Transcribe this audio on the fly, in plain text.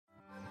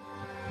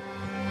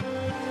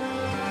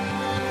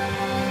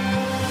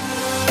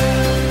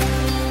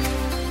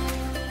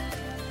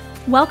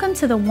Welcome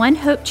to the One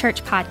Hope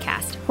Church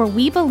podcast, where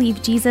we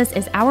believe Jesus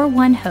is our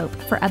one hope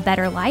for a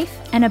better life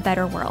and a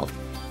better world.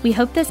 We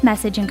hope this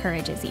message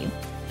encourages you.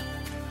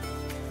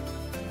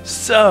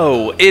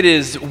 So, it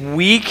is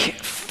week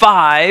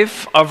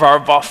 5 of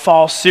our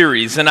fall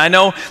series, and I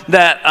know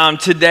that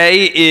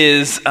today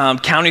is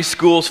county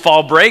schools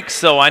fall break,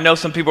 so I know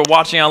some people are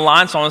watching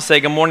online, so I want to say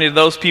good morning to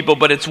those people,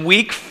 but it's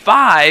week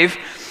 5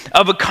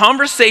 of a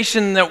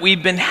conversation that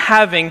we've been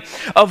having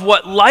of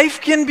what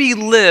life can be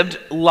lived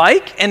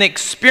like and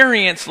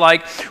experienced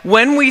like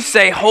when we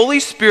say, Holy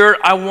Spirit,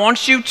 I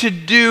want you to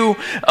do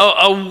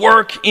a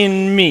work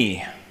in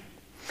me.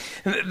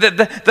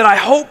 That I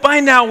hope by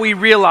now we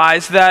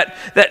realize that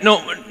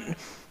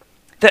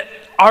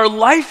our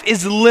life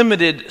is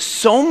limited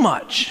so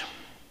much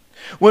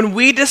when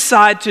we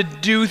decide to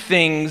do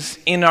things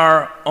in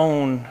our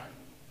own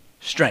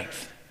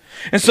strength.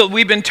 And so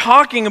we've been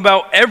talking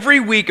about every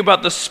week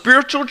about the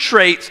spiritual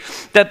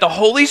traits that the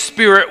Holy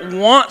Spirit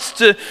wants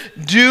to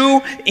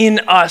do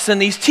in us.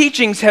 And these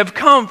teachings have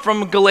come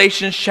from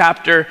Galatians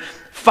chapter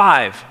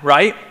 5,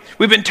 right?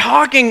 We've been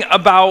talking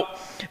about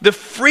the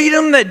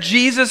freedom that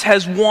Jesus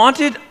has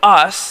wanted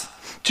us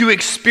to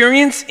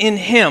experience in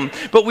Him.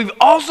 But we've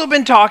also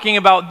been talking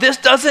about this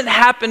doesn't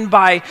happen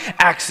by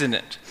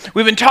accident.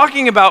 We've been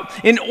talking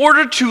about in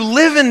order to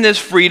live in this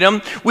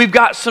freedom, we've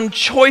got some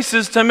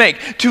choices to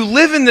make. To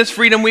live in this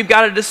freedom, we've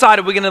got to decide,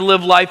 are we going to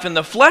live life in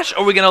the flesh or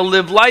are we going to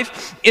live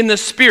life in the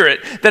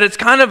spirit? That it's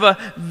kind of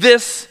a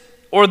this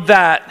or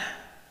that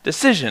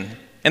decision.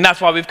 And that's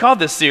why we've called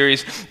this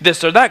series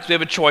This or That, because we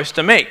have a choice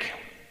to make.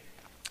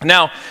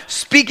 Now,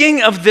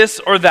 speaking of this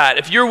or that,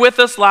 if you're with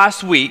us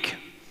last week,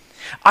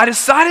 I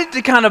decided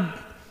to kind of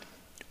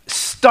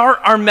start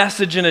our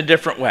message in a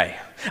different way.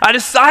 I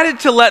decided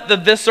to let the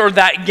this or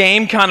that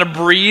game kind of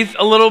breathe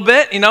a little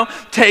bit,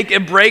 take a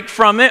break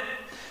from it.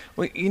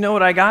 Well, you know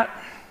what I got?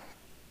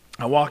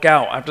 I walk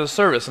out after the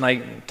service and I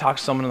talk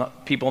to some of the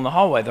people in the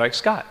hallway. They're like,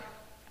 Scott,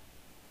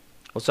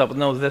 what's up with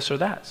no this or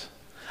that?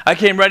 I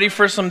came ready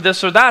for some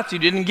this or that. You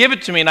didn't give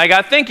it to me. And I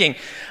got thinking,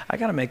 I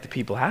got to make the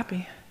people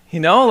happy.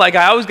 I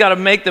always got to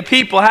make the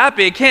people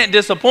happy. It can't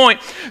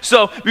disappoint.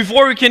 So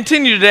before we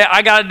continue today,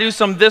 I got to do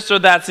some this or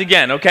that's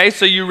again, okay?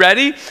 So you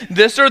ready?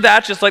 This or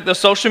that, just like the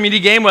social media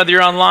game, whether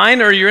you're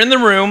online or you're in the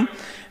room,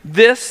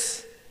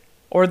 this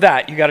or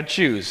that. You got to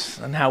choose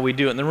on how we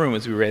do it in the room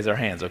as we raise our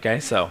hands, okay?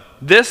 So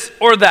this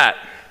or that.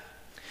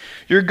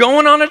 You're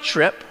going on a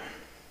trip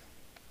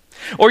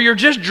or you're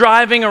just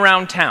driving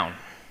around town.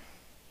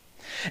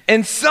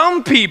 And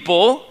some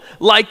people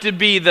like to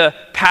be the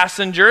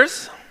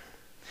passengers,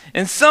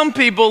 and some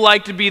people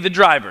like to be the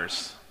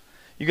drivers.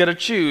 You got to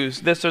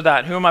choose this or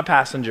that. Who are my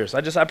passengers?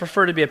 I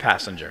prefer to be a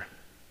passenger.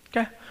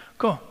 Okay,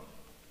 cool.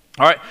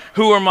 All right,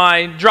 who are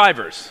my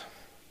drivers?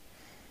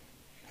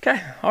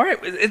 Okay, all right.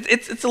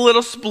 It's a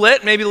little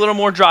split, maybe a little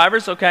more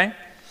drivers, okay.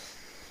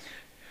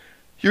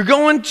 You're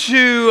going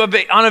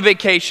on a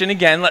vacation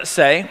again, let's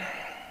say.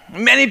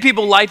 Many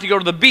people like to go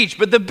to the beach,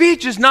 but the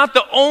beach is not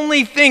the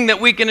only thing that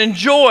we can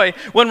enjoy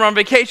when we're on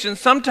vacation.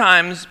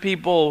 Sometimes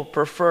people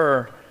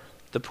prefer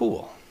the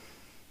pool.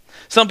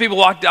 Some people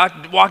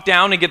walk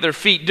down and get their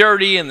feet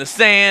dirty in the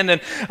sand, and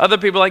other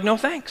people are like, no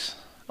thanks,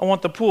 I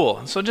want the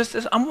pool. So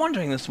I'm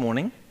wondering this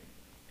morning,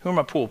 who are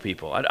my pool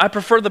people? I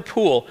prefer the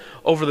pool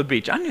over the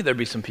beach. I knew there'd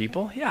be some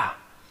people, yeah.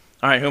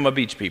 All right, who are my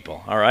beach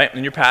people? All right,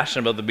 and you're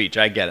passionate about the beach,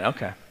 I get it,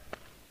 okay.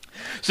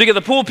 So you got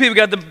the pool people, you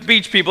got the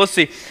beach people. Let's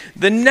see,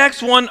 the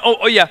next one,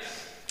 oh yeah,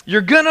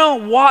 you're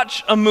gonna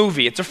watch a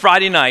movie. It's a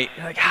Friday night.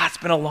 You're like, it's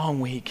been a long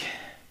week.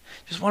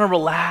 Just want to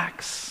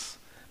relax,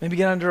 maybe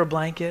get under a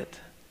blanket.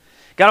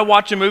 Got to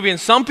watch a movie, and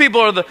some people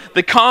are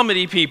the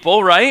comedy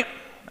people, right?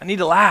 I need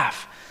to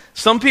laugh.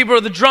 Some people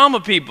are the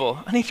drama people.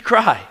 I need to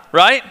cry,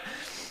 right?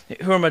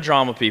 Who are my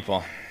drama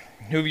people?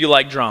 Who of you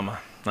like drama?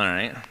 All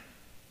right.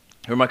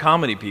 Who are my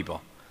comedy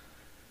people?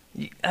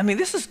 I mean,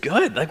 this is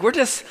good. Like, we're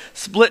just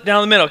split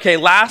down the middle. Okay,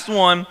 last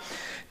one.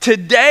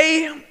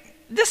 Today,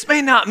 this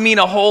may not mean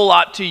a whole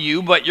lot to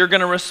you, but you're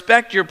going to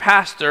respect your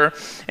pastor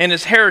and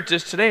his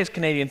heritage. Today is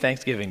Canadian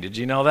Thanksgiving. Did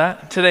you know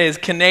that? Today is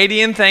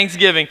Canadian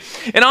Thanksgiving.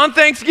 And on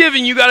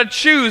Thanksgiving, you got to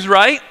choose,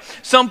 right?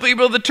 Some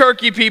people are the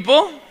turkey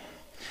people.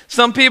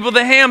 Some people are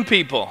the ham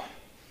people.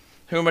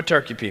 Who are my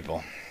turkey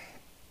people?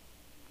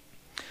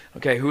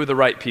 Okay, who are the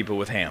right people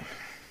with ham?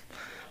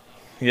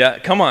 Yeah,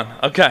 come on.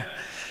 Okay.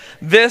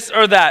 This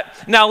or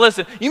that. Now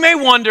listen, you may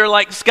wonder,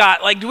 like,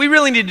 Scott, do we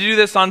really need to do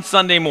this on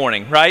Sunday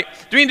morning, right?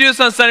 Do we need to do this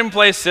on Sunday and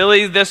play a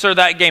silly this or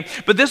that game?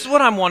 But this is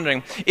what I'm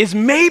wondering, is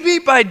maybe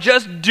by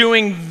just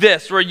doing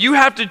this, where you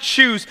have to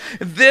choose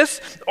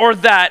this or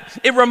that,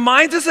 it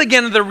reminds us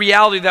again of the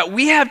reality that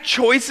we have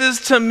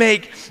choices to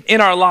make in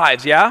our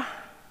lives, yeah?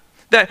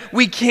 That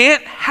we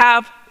can't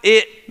have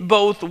it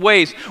both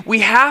ways.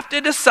 We have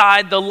to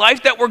decide the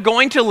life that we're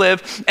going to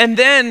live, and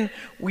then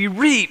we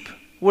reap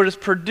what is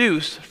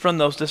produced from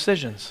those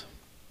decisions.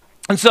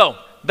 And so,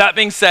 that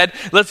being said,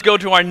 let's go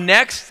to our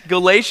next,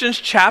 Galatians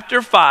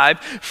chapter 5,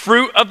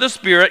 fruit of the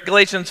Spirit,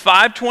 Galatians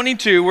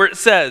 5:22, where it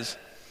says,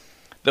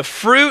 the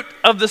fruit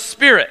of the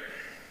Spirit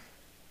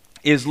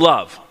is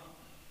love,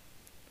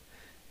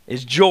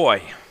 is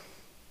joy,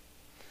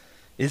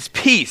 is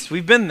peace.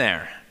 We've been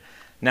there.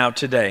 Now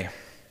today,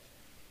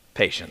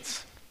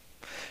 patience.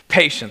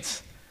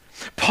 Patience.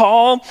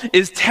 Paul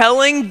is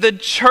telling the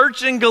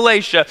church in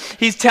Galatia,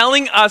 he's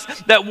telling us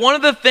that one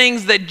of the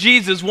things that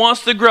Jesus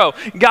wants to grow,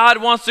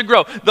 God wants to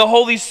grow, the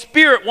Holy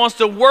Spirit wants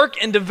to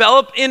work and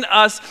develop in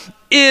us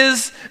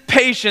is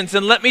patience.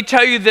 And let me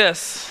tell you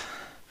this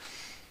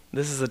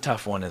is a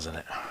tough one, isn't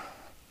it?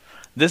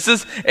 This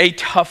is a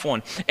tough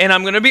one. And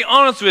I'm going to be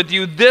honest with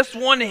you, this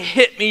one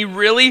hit me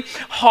really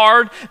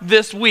hard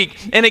this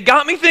week. And it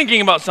got me thinking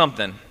about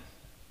something.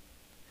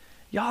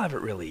 Y'all have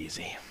it really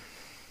easy.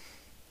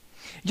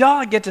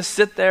 Y'all get to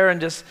sit there and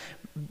just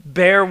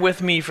bear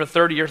with me for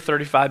 30 or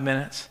 35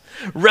 minutes.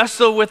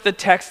 Wrestle with the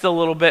text a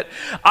little bit.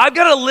 I've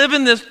got to live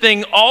in this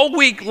thing all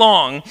week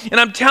long. And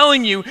I'm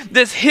telling you,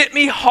 this hit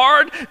me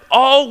hard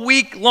all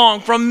week long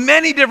from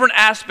many different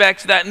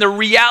aspects that in the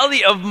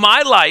reality of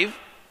my life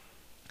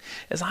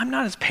is I'm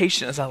not as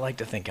patient as I like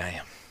to think I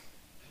am.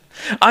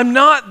 I'm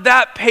not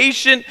that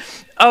patient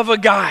of a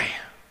guy.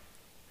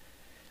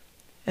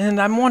 And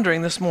I'm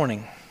wondering this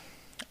morning,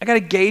 I got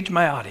to gauge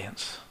my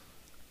audience.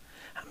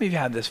 How many of you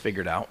have this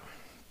figured out?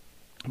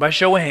 By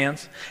show of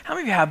hands, how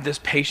many of you have this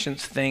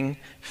patience thing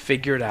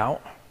figured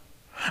out?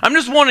 I'm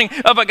just wondering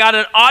if I got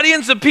an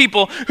audience of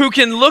people who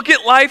can look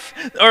at life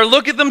or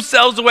look at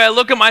themselves the way I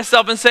look at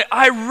myself and say,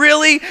 I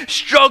really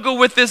struggle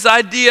with this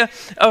idea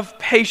of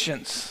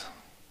patience.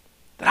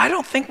 That I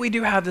don't think we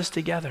do have this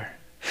together.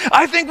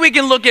 I think we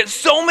can look at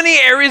so many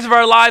areas of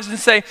our lives and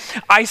say,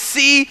 I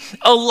see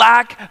a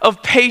lack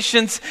of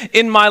patience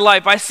in my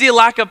life. I see a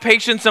lack of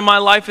patience in my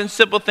life in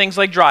simple things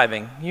like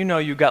driving. You know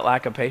you got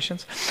lack of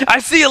patience. I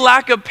see a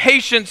lack of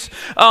patience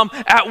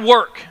at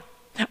work.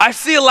 I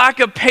see a lack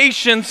of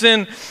patience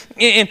in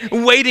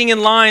waiting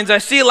in lines. I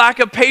see a lack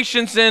of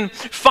patience in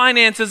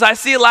finances. I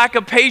see a lack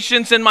of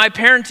patience in my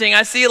parenting.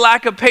 I see a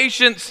lack of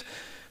patience,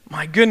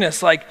 my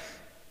goodness, like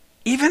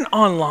even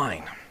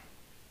online.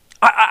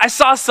 I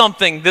saw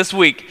something this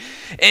week,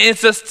 and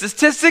it's a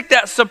statistic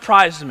that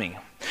surprised me.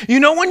 You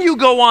know when you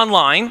go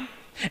online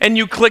and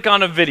you click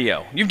on a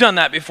video? You've done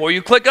that before.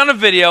 You click on a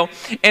video,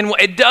 and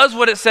it does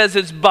what it says,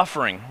 it's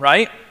buffering,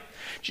 right?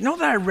 Do you know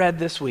that I read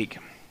this week?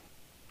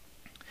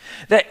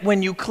 That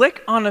when you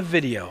click on a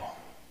video,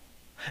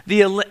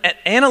 the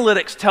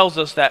analytics tells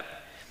us that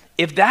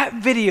if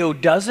that video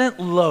doesn't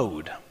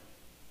load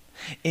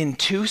in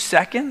 2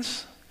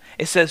 seconds,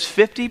 it says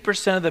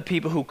 50% of the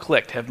people who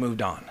clicked have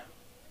moved on.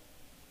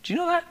 Do you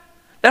know that?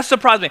 That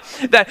surprised me.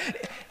 That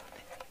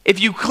if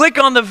you click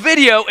on the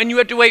video and you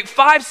have to wait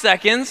 5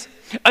 seconds,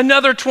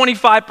 another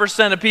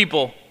 25% of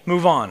people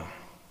move on.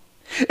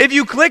 If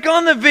you click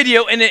on the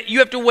video and you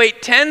have to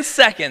wait 10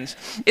 seconds,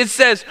 it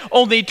says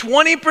only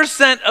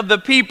 20% of the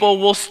people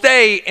will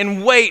stay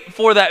and wait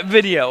for that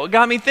video. It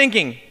got me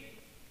thinking.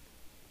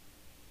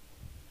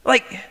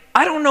 Like,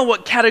 I don't know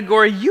what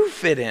category you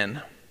fit in.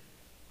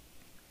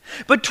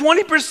 But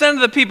 20%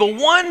 of the people,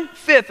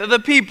 1/5 of the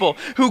people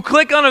who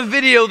click on a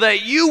video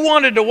that you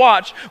wanted to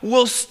watch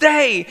will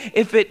stay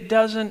if it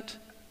doesn't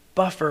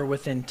buffer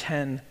within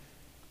 10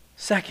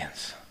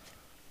 seconds.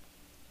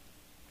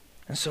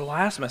 And so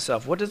I asked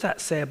myself, what does that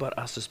say about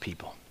us as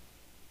people?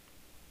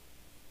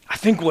 I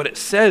think what it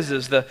says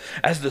is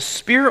as the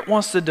Spirit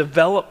wants to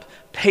develop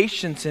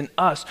patience in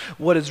us,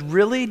 what is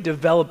really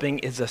developing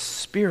is a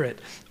spirit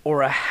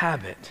or a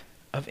habit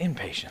of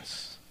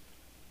impatience.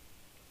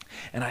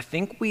 And I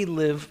think we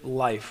live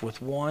life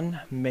with one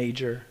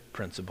major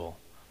principle.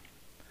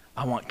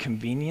 I want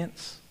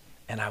convenience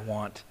and I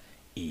want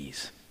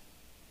ease.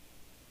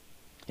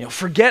 You know,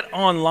 forget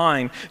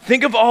online.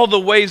 Think of all the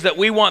ways that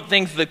we want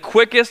things the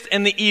quickest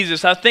and the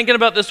easiest. I was thinking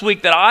about this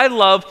week that I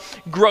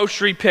love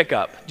grocery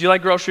pickup. Do you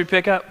like grocery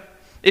pickup?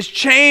 It's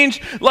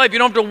changed life. You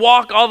don't have to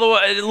walk all the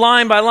way,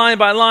 line by line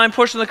by line,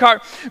 pushing the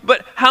cart.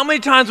 But how many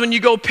times when you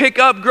go pick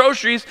up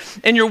groceries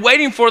and you're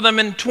waiting for them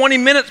and 20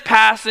 minutes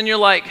pass and you're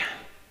like,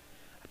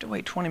 to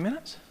wait 20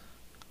 minutes?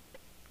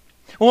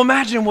 Well,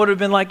 imagine what it would have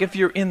been like if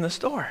you're in the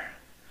store.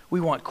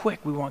 We want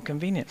quick, we want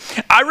convenient.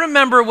 I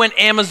remember when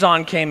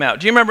Amazon came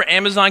out. Do you remember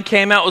Amazon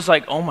came out? It was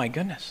like, oh my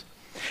goodness.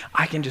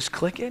 I can just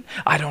click it.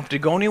 I don't have to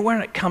go anywhere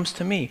and it comes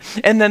to me.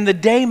 And then the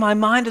day my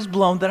mind is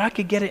blown that I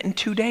could get it in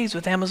 2 days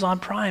with Amazon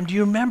Prime. Do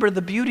you remember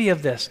the beauty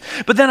of this?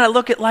 But then I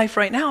look at life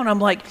right now and I'm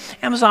like,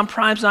 Amazon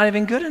Prime's not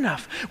even good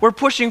enough. We're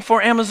pushing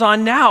for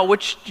Amazon Now,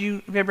 which have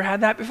you ever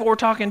had that before? We're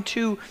talking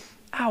 2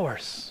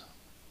 hours.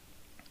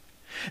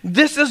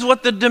 This is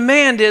what the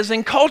demand is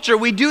in culture.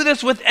 We do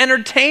this with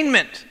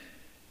entertainment.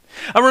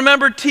 I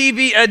remember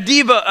TiVo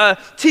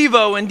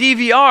and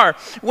DVR.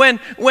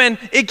 When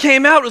it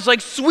came out, it was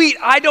like, sweet,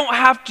 I don't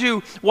have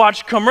to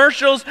watch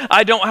commercials.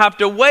 I don't have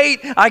to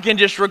wait. I can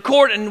just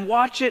record and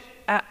watch it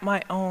at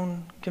my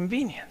own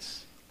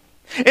convenience.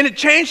 And it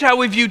changed how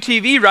we view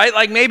TV, right?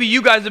 Like maybe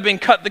you guys have been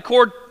cut the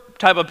cord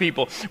type of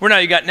people. Where now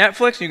you got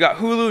Netflix, you got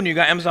Hulu, and you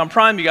got Amazon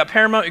Prime, you got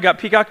Paramount, you got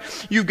Peacock.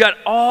 You've got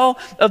all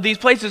of these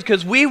places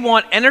because we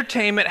want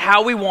entertainment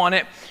how we want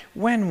it,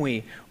 when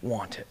we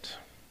want it.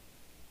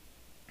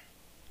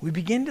 We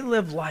begin to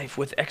live life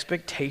with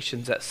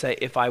expectations that say,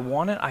 if I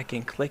want it, I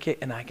can click it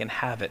and I can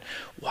have it.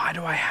 Why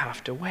do I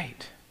have to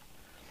wait?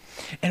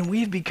 And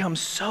we've become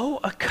so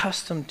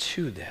accustomed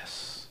to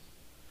this.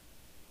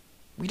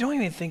 We don't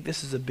even think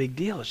this is a big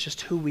deal. It's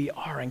just who we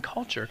are in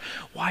culture.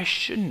 Why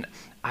shouldn't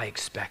I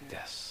expect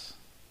this?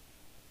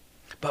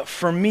 But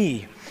for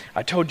me,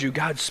 I told you,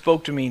 God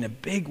spoke to me in a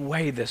big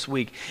way this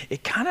week.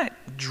 It kind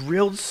of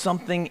drilled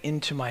something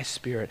into my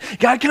spirit.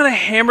 God kind of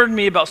hammered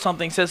me about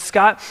something. He says,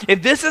 Scott,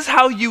 if this is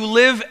how you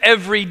live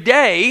every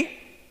day,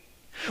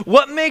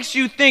 what makes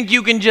you think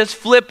you can just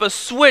flip a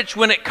switch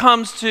when it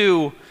comes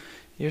to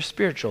your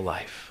spiritual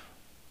life?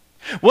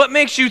 What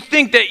makes you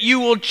think that you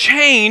will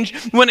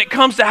change when it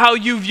comes to how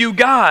you view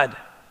God?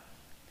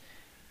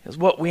 Because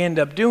what we end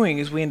up doing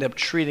is we end up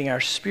treating our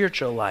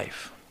spiritual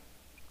life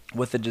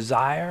with a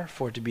desire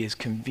for it to be as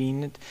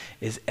convenient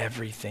as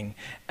everything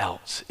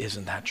else.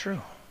 Isn't that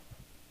true?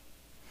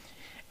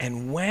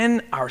 And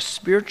when our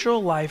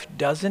spiritual life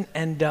doesn't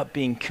end up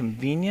being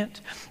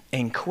convenient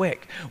and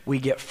quick, we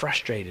get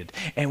frustrated.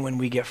 And when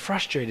we get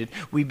frustrated,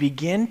 we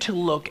begin to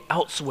look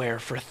elsewhere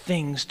for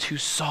things to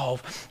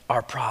solve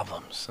our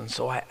problems. And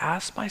so I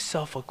asked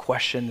myself a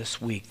question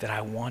this week that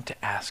I want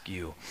to ask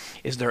you.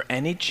 Is there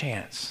any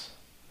chance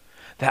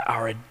that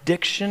our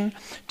addiction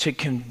to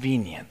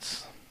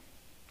convenience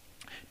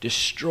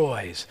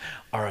destroys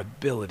our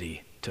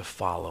ability to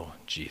follow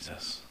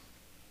Jesus?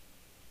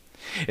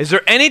 Is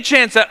there any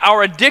chance that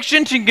our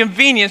addiction to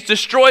convenience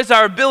destroys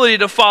our ability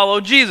to follow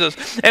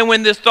Jesus? And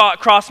when this thought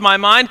crossed my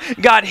mind,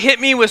 God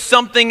hit me with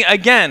something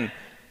again.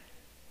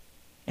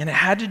 And it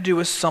had to do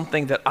with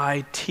something that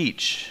I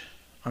teach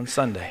on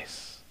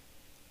Sundays.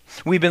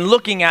 We've been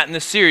looking at in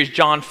this series,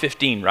 John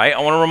 15, right?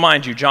 I want to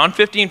remind you, John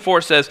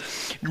 15:4 says,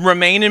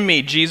 remain in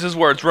me, Jesus'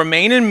 words,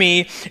 remain in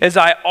me as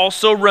I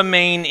also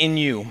remain in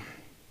you.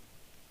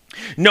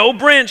 No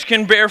branch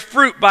can bear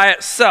fruit by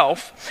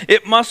itself.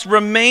 It must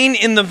remain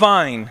in the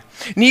vine.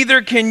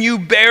 Neither can you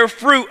bear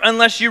fruit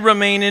unless you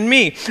remain in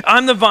me.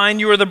 I'm the vine,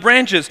 you are the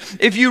branches.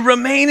 If you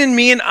remain in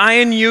me and I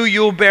in you,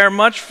 you'll bear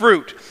much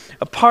fruit.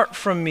 Apart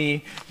from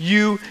me,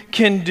 you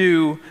can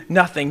do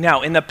nothing.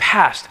 Now, in the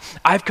past,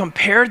 I've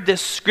compared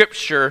this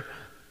scripture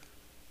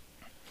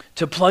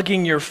to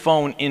plugging your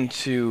phone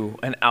into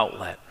an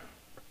outlet.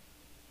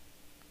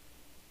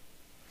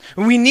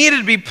 We needed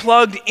to be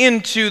plugged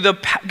into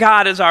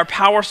God as our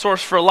power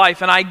source for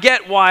life, and I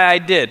get why I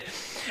did.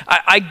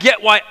 I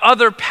get why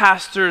other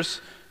pastors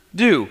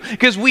do,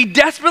 because we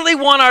desperately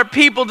want our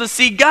people to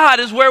see God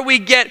as where we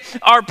get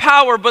our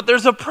power, but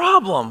there's a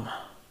problem.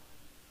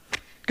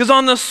 Because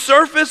on the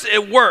surface,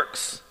 it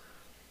works.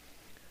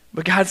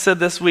 But God said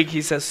this week,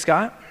 he says,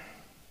 Scott,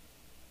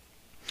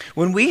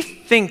 when we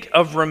think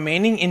of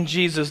remaining in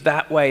Jesus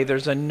that way,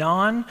 there's a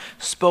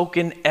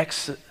non-spoken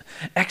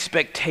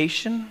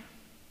expectation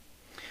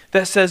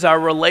that says our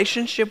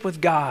relationship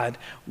with God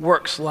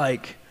works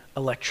like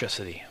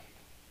electricity.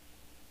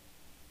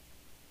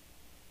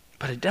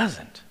 But it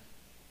doesn't.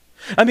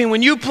 I mean,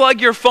 when you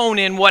plug your phone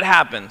in, what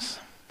happens?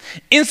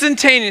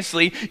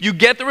 Instantaneously, you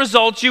get the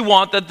results you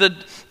want, that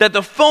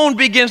the phone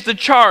begins to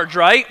charge,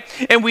 right?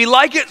 And we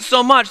like it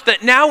so much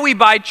that now we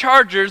buy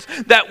chargers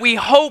that we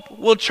hope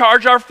will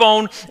charge our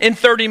phone in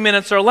 30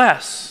 minutes or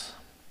less.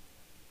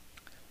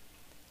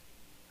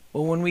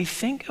 Well, when we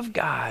think of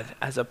God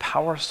as a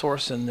power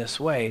source in this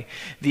way,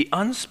 the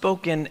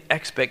unspoken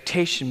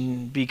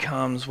expectation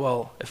becomes,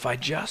 well, if I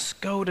just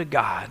go to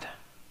God,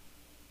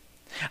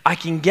 I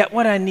can get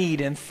what I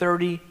need in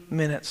 30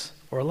 minutes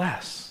or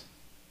less.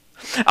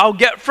 I'll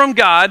get from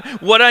God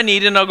what I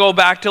need and I'll go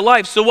back to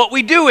life. So what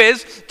we do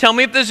is, tell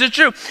me if this is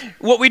true,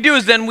 what we do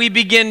is then we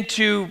begin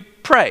to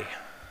pray.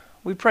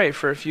 We pray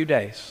for a few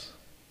days.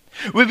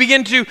 We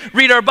begin to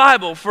read our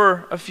Bible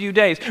for a few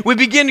days. We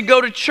begin to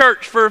go to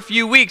church for a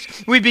few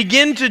weeks. We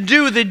begin to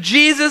do the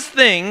Jesus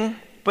thing,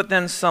 but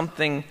then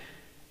something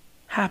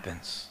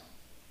happens.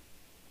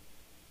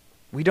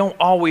 We don't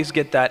always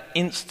get that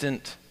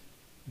instant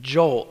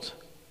jolt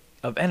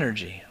of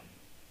energy.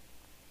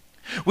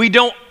 We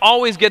don't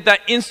always get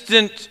that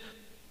instant,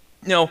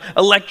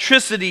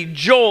 electricity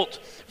jolt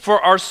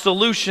for our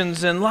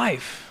solutions in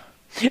life.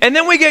 And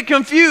then we get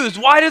confused.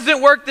 Why does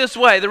it work this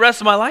way? The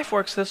rest of my life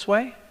works this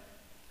way.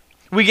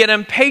 We get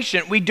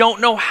impatient. We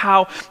don't know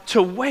how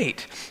to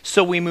wait.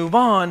 So we move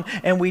on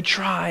and we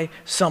try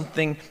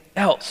something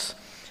else.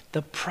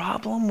 The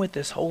problem with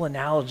this whole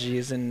analogy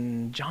is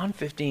in John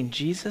 15,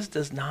 Jesus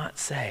does not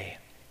say,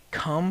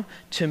 come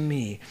to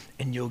me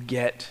and you'll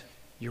get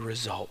your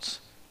results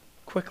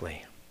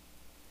quickly.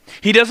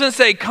 He doesn't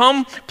say,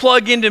 come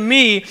plug into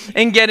me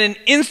and get an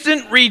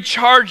instant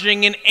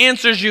recharging and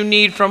answers you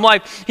need from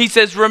life. He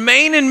says,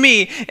 remain in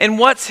me. And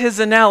what's his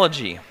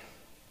analogy?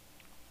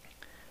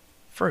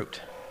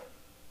 Fruit.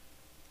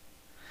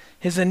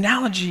 His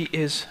analogy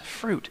is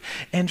fruit.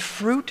 And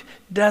fruit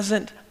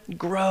doesn't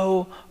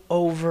grow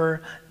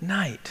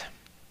overnight.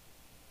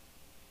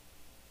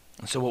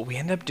 And so what we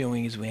end up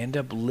doing is we end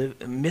up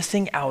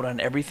missing out on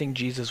everything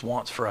Jesus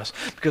wants for us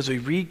because we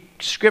read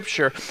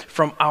Scripture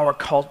from our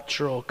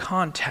cultural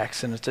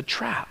context, and it's a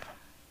trap.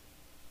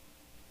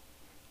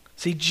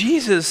 See,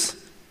 Jesus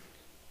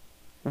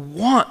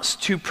wants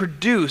to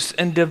produce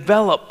and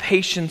develop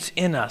patience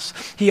in us.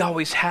 He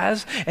always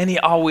has, and he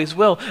always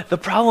will. The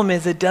problem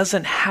is it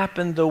doesn't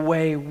happen the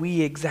way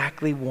we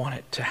exactly want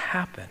it to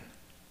happen.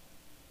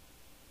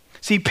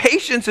 See,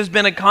 patience has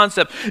been a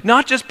concept,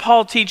 not just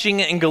Paul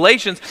teaching it in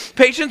Galatians.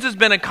 Patience has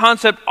been a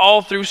concept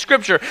all through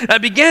Scripture. And I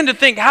began to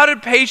think, how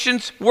did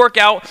patience work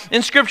out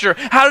in Scripture?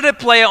 How did it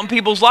play out in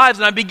people's lives?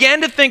 And I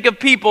began to think of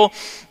people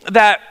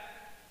that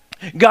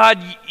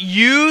God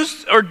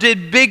used or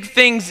did big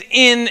things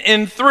in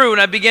and through.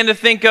 And I began to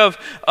think of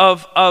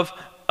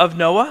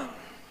Noah.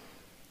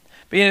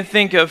 I began to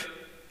think of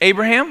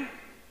Abraham.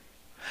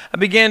 I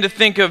began to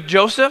think of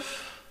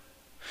Joseph.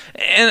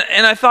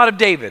 And I thought of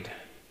David.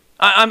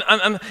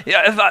 I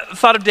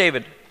thought of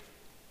David.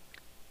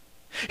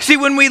 See,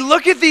 when we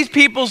look at these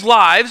people's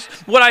lives,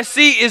 what I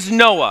see is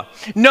Noah.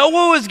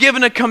 Noah was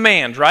given a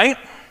command, right?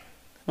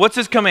 What's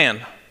his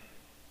command?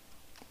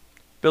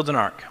 Build an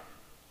ark.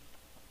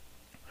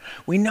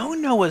 We know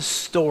Noah's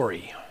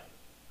story.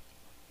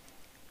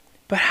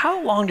 But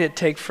how long did it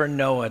take for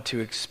Noah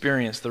to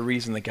experience the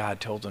reason that God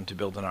told him to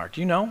build an ark?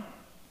 Do you know?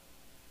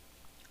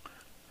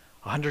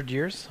 100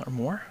 years or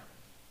more?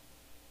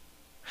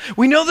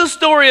 We know the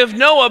story of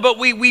Noah, but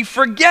we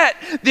forget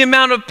the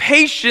amount of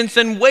patience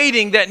and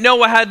waiting that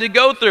Noah had to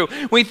go through.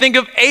 We think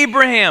of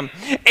Abraham.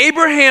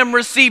 Abraham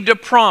received a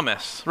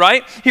promise,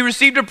 right? He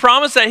received a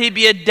promise that he'd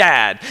be a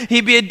dad.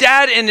 He'd be a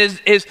dad and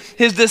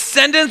his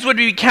descendants would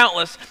be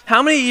countless.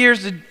 How many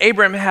years did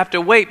Abraham have to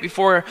wait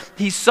before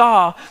he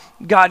saw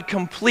God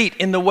complete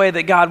in the way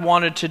that God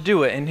wanted to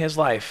do it in his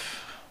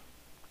life?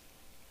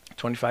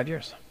 25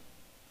 years.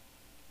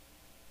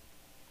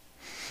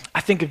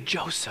 I think of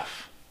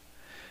Joseph.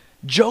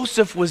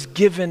 Joseph was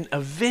given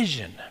a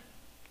vision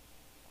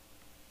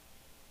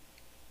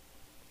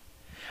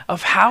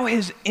of how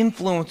his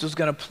influence was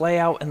going to play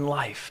out in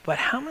life. But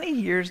how many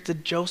years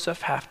did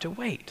Joseph have to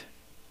wait?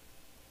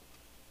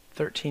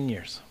 13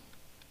 years.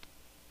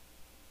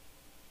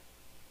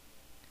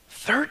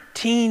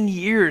 13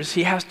 years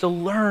he has to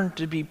learn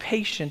to be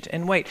patient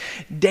and wait.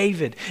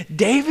 David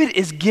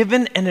is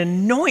given an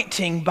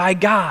anointing by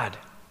God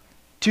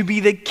to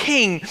be the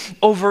king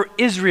over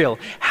Israel.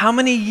 How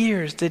many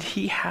years did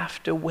he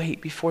have to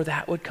wait before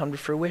that would come to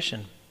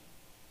fruition?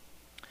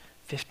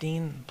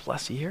 15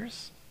 plus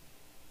years?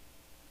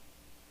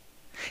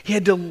 He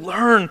had to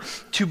learn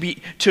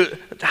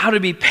how to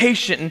be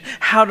patient and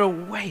how to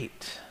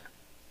wait.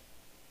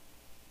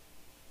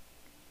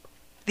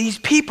 These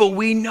people,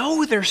 we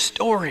know their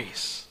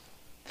stories.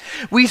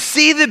 We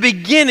see the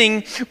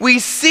beginning, we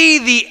see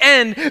the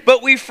end,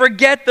 but we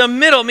forget the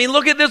middle. I mean,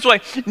 look at it this way.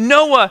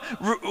 Noah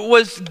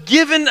was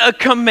given a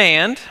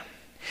command.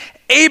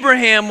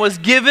 Abraham was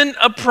given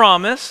a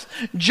promise.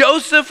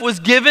 Joseph was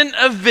given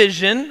a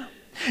vision.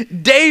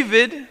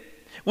 David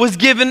was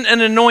given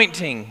an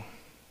anointing.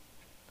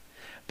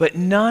 But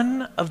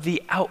none of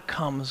the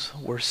outcomes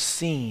were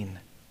seen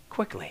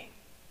quickly.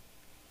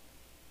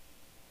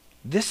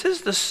 This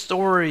is the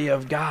story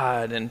of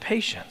God and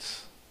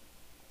patience.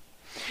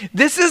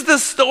 This is the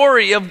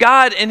story of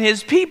God and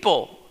his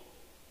people.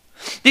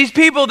 These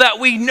people that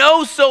we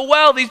know so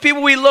well, these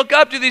people we look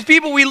up to, these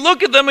people we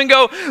look at them and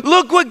go,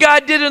 look what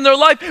God did in their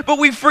life, but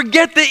we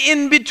forget the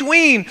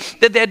in-between,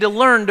 that they had to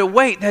learn to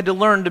wait, they had to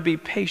learn to be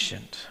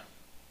patient.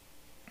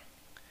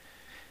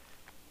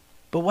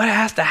 But what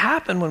has to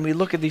happen when we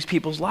look at these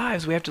people's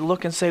lives, we have to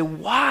look and say,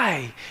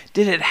 why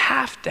did it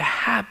have to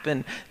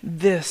happen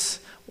this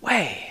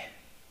way?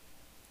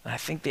 And I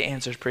think the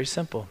answer is pretty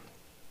simple.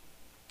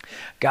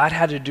 God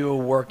had to do a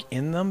work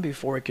in them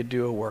before he could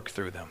do a work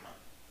through them.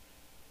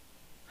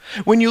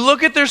 When you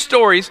look at their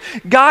stories,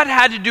 God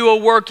had to do a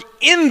work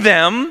in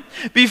them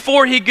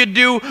before he could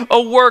do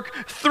a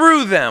work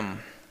through them.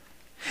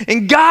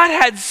 And God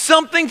had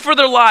something for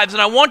their lives,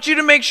 and I want you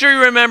to make sure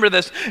you remember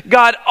this.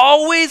 God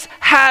always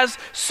has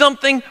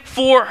something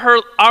for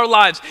our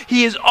lives.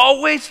 He is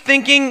always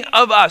thinking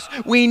of us.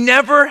 We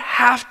never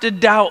have to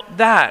doubt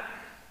that.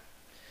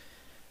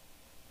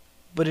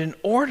 But in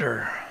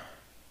order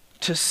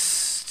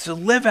to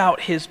live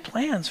out his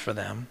plans for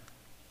them,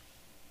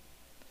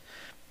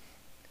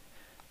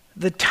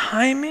 the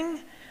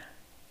timing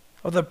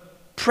or the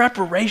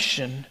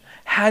preparation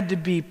had to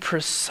be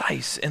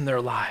precise in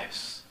their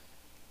lives.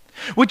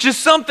 Which is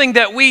something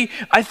that we,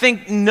 I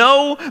think,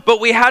 know, but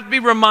we have to be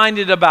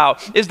reminded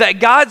about, is that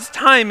God's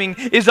timing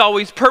is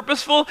always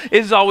purposeful,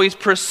 is always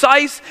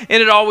precise,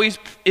 and it always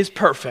is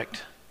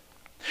perfect.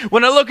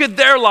 When I look at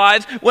their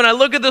lives, when I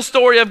look at the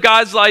story of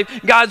God's life,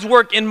 God's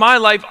work in my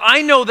life,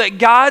 I know that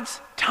God's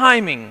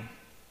timing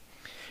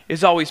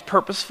is always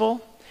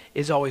purposeful,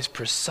 is always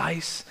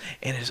precise,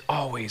 and is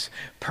always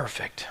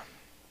perfect.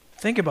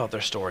 Think about their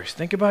stories.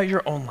 Think about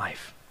your own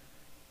life.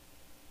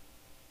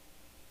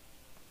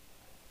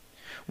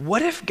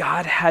 What if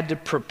God had to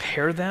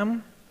prepare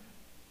them?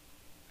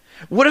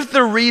 What if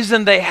the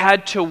reason they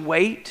had to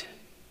wait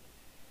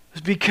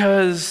was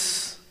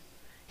because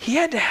he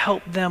had to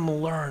help them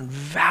learn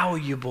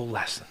valuable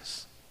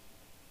lessons?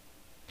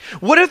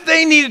 What if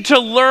they needed to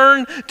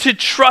learn to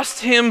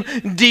trust him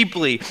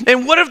deeply?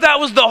 And what if that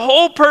was the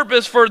whole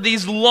purpose for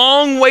these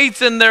long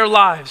waits in their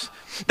lives?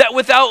 That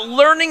without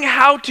learning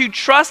how to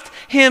trust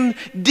him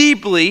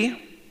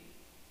deeply,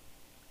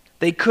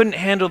 they couldn't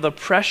handle the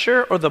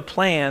pressure or the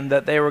plan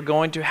that they were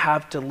going to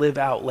have to live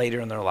out later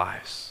in their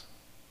lives?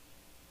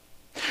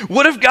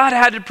 What if God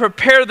had to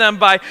prepare them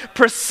by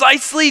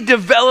precisely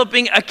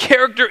developing a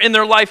character in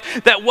their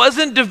life that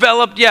wasn't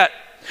developed yet?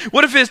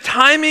 What if the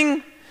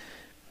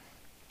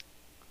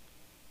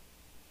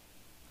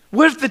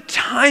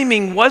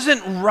timing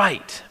wasn't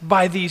right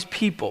by these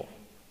people?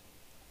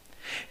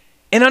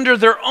 And under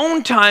their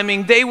own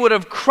timing, they would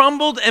have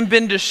crumbled and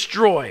been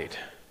destroyed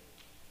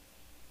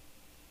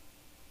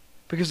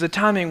because the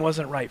timing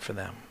wasn't right for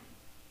them.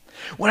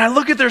 When I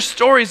look at their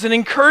stories, it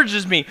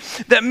encourages me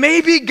that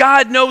maybe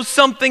God knows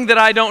something that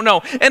I don't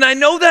know. And I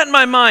know that in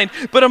my mind,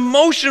 but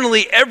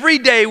emotionally, every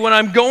day when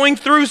I'm going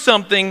through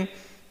something,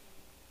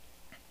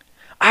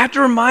 I have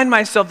to remind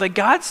myself that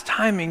God's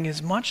timing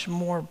is much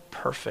more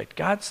perfect.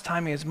 God's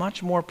timing is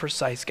much more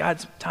precise.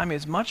 God's timing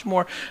is much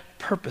more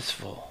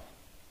purposeful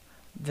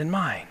than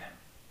mine.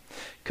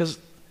 Because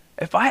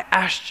if I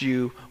asked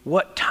you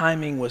what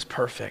timing was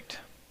perfect,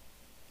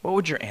 what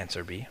would your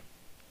answer be?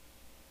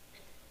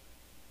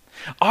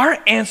 Our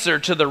answer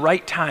to the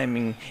right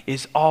timing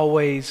is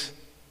always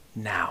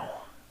now.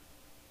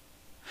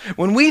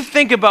 When we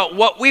think about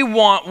what we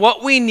want,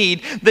 what we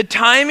need, the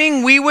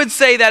timing we would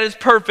say that is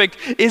perfect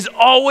is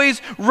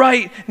always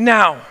right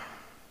now.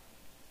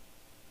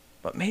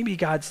 But maybe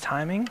God's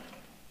timing,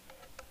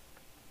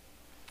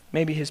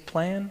 maybe his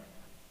plan,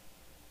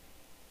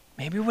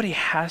 maybe what he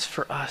has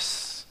for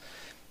us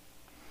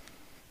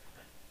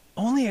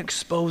only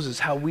exposes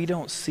how we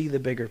don't see the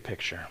bigger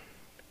picture.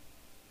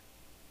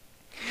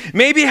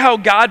 Maybe how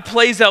God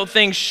plays out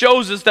things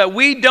shows us that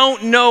we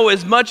don't know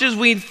as much as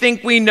we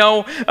think we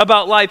know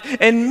about life.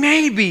 And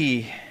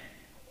maybe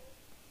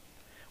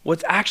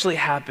what's actually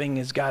happening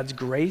is God's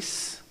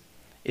grace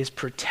is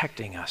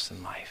protecting us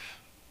in life.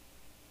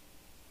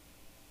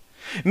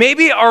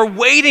 Maybe our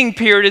waiting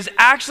period is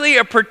actually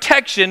a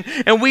protection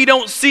and we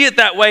don't see it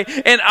that way,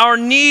 and our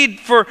need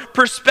for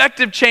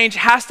perspective change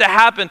has to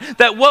happen.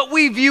 That what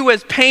we view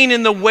as pain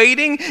in the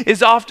waiting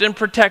is often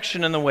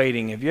protection in the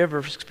waiting. Have you ever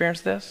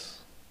experienced this?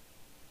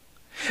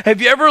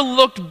 Have you ever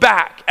looked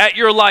back at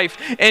your life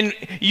and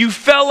you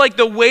felt like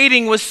the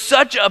waiting was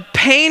such a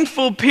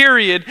painful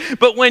period,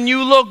 but when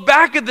you look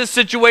back at the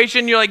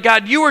situation, you're like,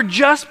 God, you were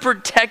just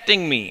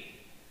protecting me.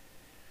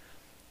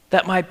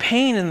 That my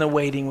pain in the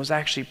waiting was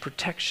actually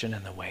protection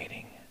in the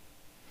waiting.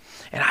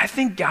 And I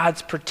think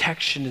God's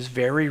protection is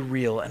very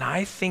real, and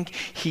I think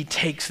he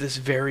takes this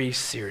very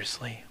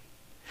seriously.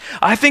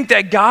 I think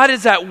that God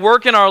is at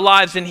work in our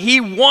lives and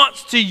he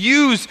wants to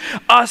use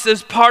us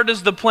as part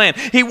of the plan.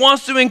 He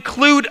wants to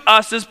include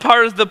us as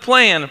part of the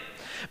plan.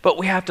 But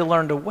we have to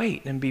learn to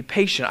wait and be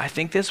patient. I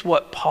think this is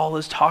what Paul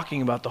is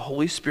talking about. The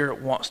Holy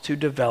Spirit wants to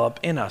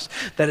develop in us.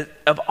 That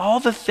of all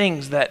the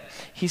things that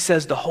he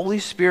says the Holy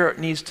Spirit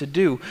needs to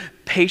do,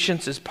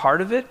 patience is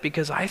part of it,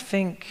 because I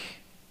think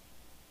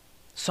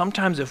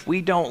sometimes if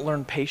we don't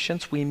learn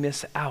patience, we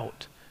miss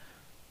out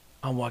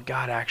on what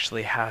God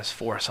actually has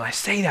for us. And I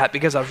say that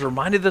because I was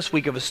reminded this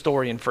week of a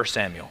story in 1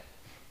 Samuel.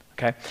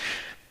 Okay?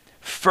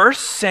 1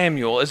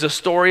 Samuel is a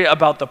story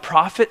about the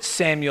prophet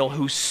Samuel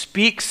who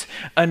speaks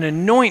an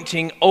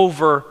anointing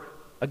over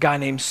a guy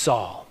named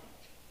Saul.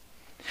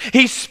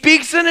 He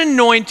speaks an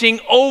anointing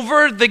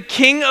over the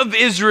king of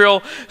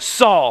Israel,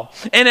 Saul.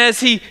 And as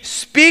he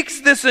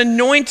speaks this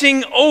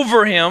anointing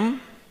over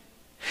him,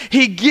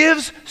 he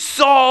gives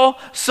Saul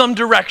some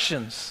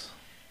directions.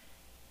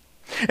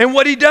 And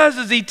what he does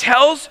is he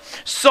tells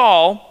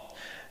Saul,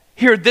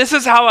 here, this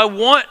is how I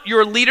want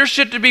your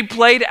leadership to be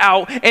played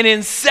out. And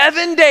in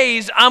 7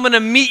 days, I'm going to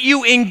meet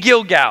you in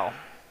Gilgal.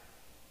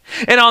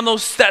 And on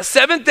that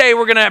seventh day,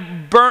 we're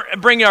going to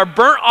bring our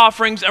burnt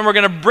offerings and we're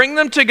going to bring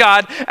them to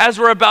God as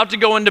we're about to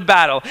go into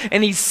battle.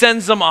 And he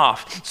sends them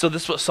off. So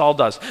this is what Saul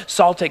does.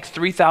 Saul takes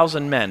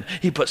 3,000 men.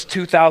 He puts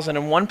 2,000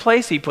 in one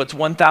place. He puts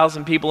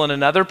 1,000 people in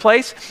another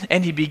place.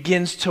 And he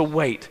begins to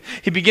wait.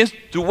 He begins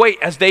to wait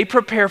as they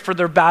prepare for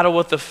their battle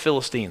with the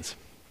Philistines.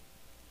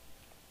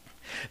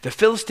 The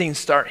Philistines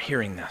start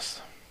hearing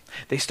this.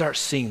 They start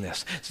seeing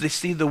this. So they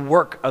see the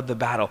work of the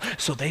battle.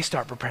 So they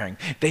start preparing.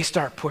 They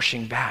start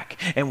pushing back.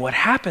 And what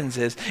happens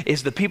is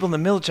the people in the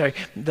military,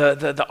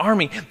 the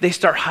army, they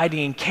start hiding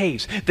in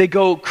caves. They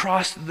go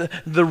across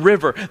the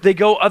river. They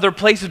go other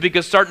places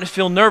because starting to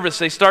feel nervous.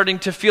 They're starting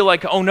to feel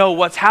like, oh no,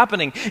 what's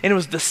happening? And it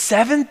was the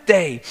seventh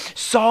day.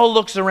 Saul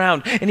looks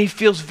around and he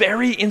feels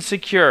very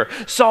insecure.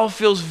 Saul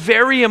feels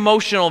very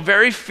emotional,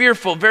 very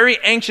fearful, very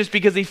anxious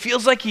because he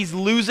feels like he's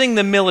losing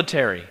the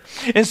military.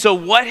 And so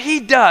what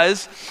he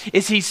does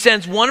is he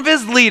sends one of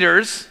his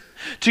leaders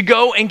to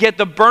go and get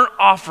the burnt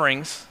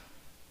offerings,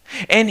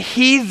 and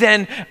he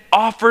then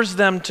offers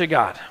them to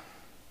God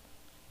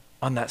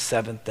on that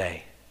seventh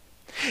day.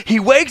 He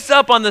wakes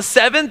up on the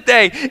seventh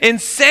day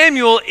and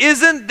Samuel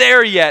isn't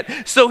there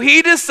yet. So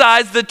he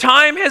decides the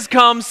time has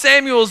come.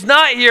 Samuel's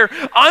not here.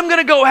 I'm going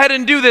to go ahead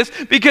and do this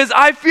because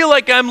I feel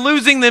like I'm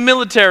losing the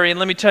military. And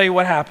let me tell you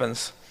what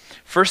happens.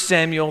 1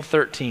 Samuel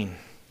 13,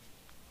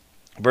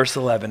 verse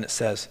 11, it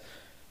says,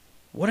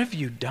 "What have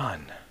you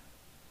done?"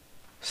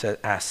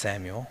 asked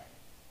Samuel.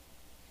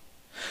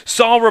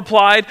 Saul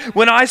replied,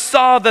 "When I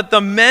saw that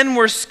the men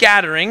were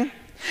scattering,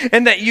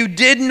 and that you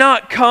did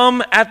not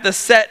come at the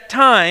set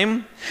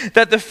time,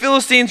 that the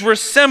Philistines were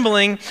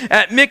assembling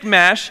at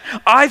Michmash,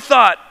 I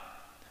thought,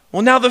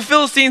 well, now the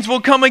Philistines will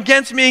come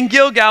against me in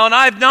Gilgal, and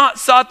I have not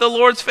sought the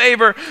Lord's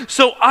favor,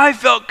 so I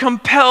felt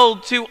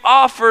compelled to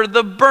offer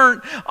the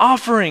burnt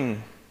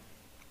offering."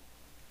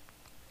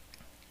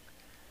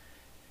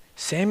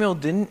 Samuel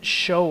didn't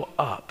show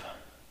up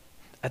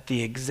at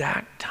the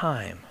exact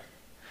time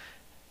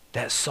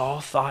that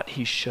Saul thought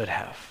he should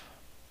have.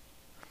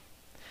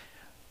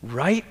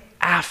 Right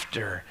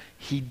after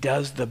he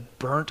does the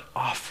burnt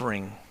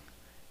offering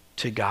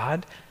to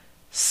God,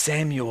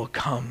 Samuel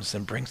comes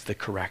and brings the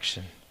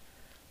correction.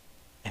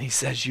 And he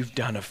says, "You've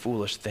done a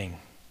foolish thing.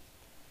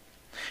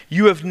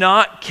 You have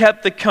not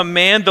kept the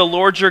command the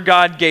Lord your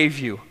God gave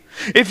you.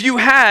 If you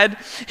had,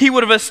 he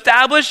would have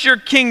established your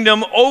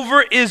kingdom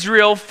over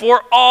Israel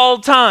for all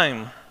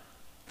time.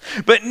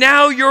 But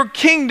now your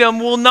kingdom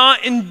will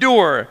not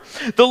endure.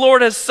 The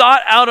Lord has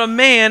sought out a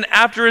man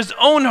after his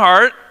own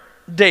heart,"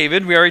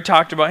 David, we already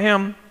talked about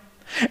him,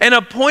 "and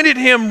appointed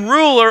him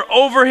ruler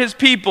over his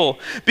people,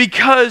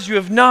 because you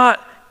have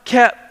not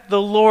kept the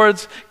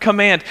Lord's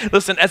command."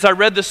 Listen, as I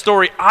read the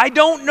story, I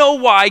don't know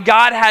why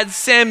God had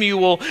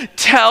Samuel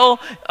tell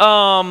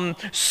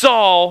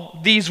Saul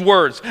these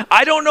words.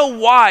 I don't know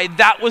why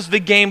that was the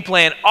game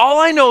plan. All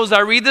I know is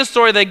I read this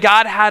story that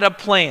God had a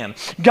plan.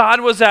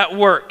 God was at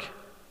work.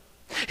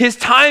 His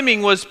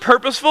timing was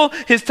purposeful,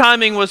 his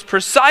timing was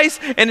precise,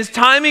 and his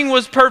timing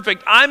was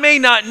perfect. I may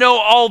not know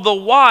all the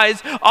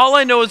whys. All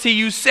I know is he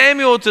used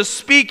Samuel to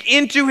speak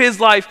into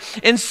his life,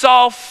 and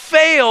Saul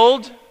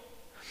failed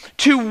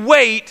to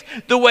wait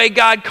the way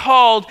God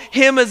called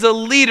him as a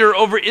leader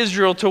over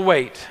Israel to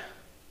wait.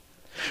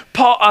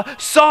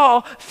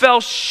 Saul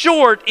fell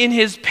short in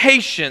his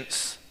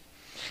patience,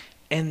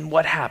 and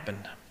what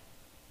happened?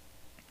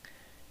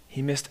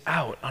 He missed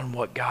out on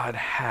what God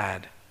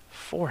had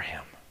for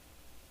him.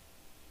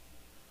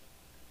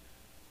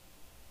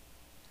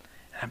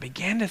 I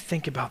began to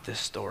think about this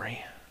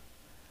story.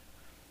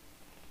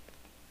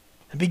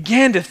 I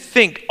began to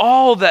think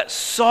all that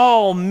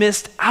Saul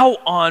missed out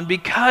on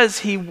because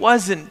he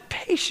wasn't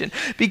patient,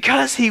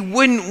 because he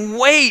wouldn't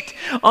wait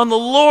on the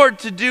Lord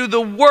to do the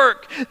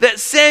work that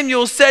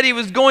Samuel said he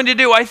was going to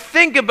do. I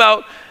think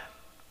about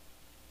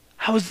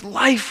how his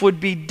life would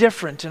be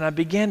different, and I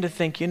began to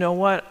think, you know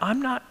what?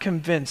 I'm not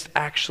convinced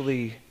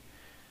actually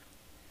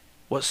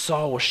what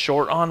Saul was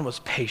short on was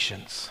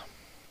patience.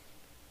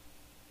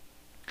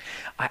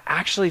 I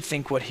actually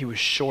think what he was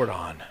short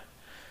on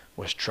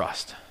was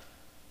trust.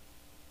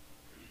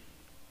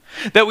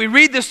 That we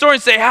read this story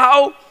and say,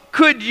 how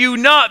could you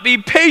not be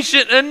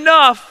patient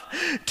enough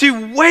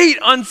to wait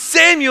on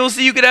Samuel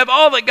so you could have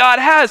all that God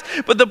has?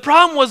 But the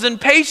problem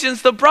wasn't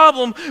patience, the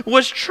problem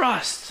was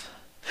trust.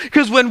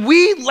 Because when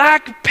we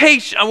lack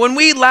patience, when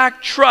we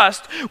lack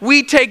trust,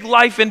 we take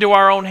life into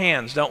our own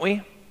hands, don't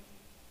we?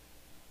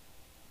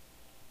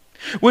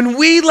 When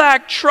we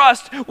lack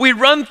trust, we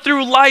run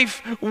through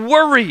life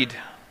worried.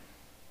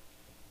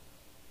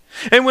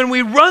 And when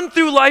we run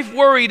through life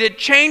worried, it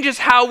changes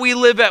how we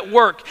live at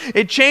work.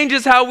 It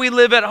changes how we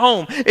live at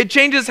home. It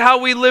changes how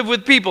we live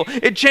with people.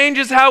 It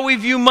changes how we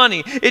view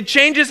money. It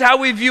changes how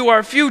we view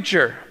our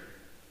future.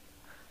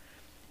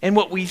 And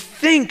what we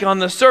think on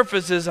the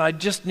surface is, I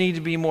just need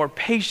to be more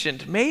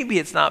patient. Maybe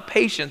it's not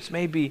patience.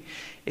 Maybe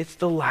it's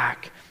the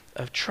lack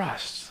of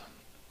trust.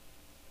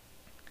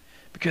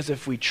 Because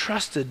if we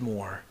trusted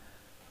more,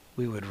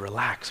 we would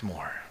relax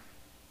more.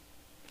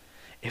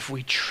 If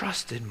we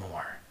trusted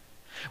more,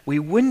 we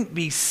wouldn't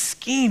be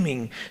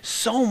scheming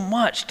so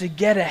much to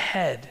get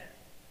ahead.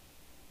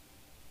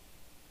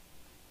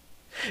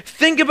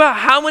 Think about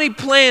how many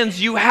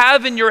plans you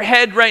have in your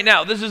head right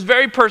now. This is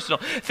very personal.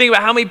 Think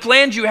about how many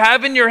plans you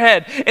have in your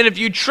head. And if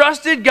you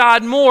trusted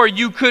God more,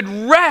 you could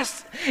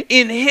rest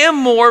in Him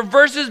more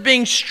versus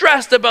being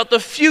stressed about the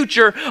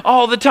future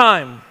all the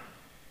time.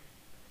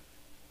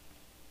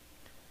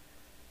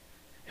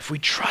 If we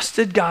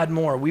trusted God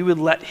more, we would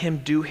let Him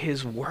do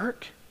His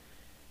work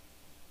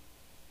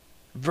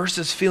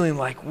versus feeling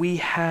like we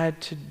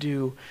had to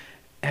do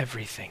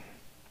everything.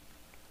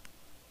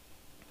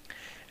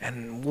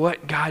 And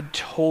what God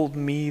told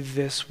me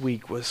this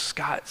week was,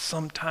 Scott,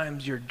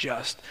 sometimes you're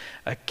just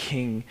a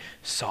King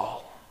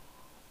Saul.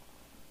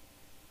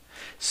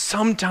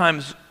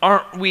 Sometimes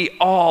aren't we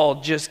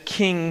all just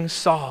King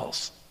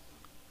Sauls?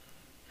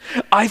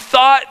 I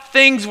thought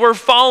things were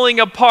falling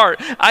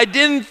apart. I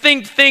didn't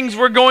think things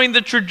were going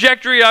the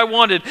trajectory I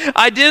wanted.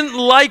 I didn't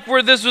like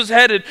where this was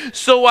headed.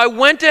 So I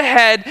went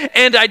ahead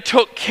and I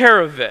took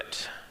care of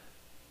it.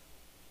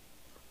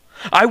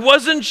 I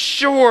wasn't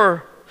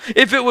sure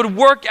if it would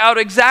work out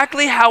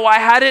exactly how I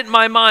had it in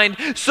my mind,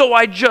 so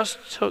I just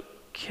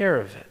took care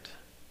of it.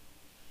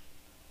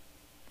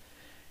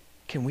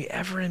 Can we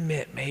ever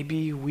admit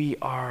maybe we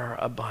are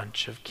a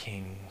bunch of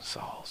King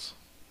Sauls?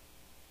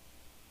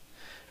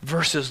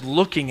 Versus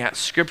looking at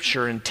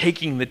Scripture and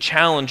taking the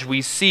challenge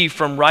we see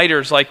from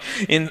writers like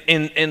in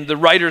the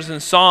writers in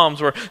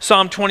Psalms, where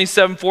Psalm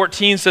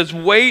 27:14 says,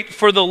 wait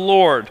for the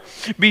Lord,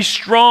 be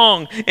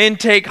strong and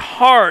take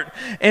heart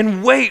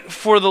and wait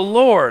for the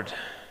Lord.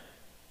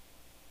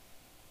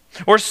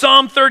 Or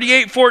Psalm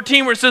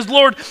 38:14 where it says,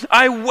 Lord,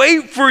 I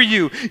wait for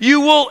you.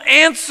 You will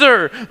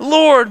answer,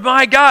 Lord,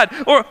 my God.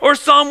 Or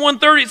Psalm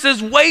 130 it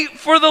says, wait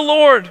for the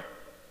Lord.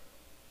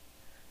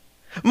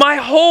 My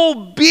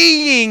whole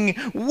being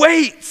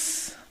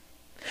waits,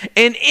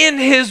 and in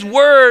his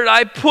word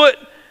I put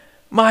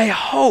my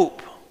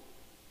hope.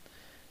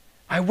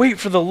 I wait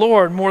for the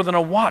Lord more than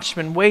a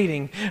watchman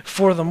waiting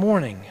for the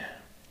morning.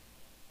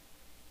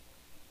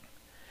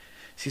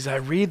 See, I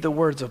read the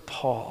words of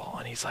Paul,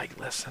 and he's like,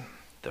 listen,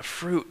 the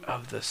fruit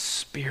of the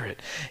Spirit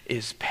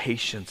is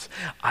patience.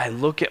 I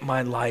look at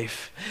my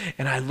life,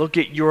 and I look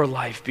at your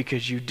life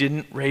because you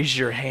didn't raise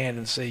your hand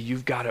and say,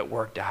 you've got it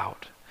worked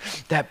out.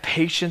 That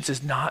patience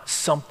is not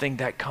something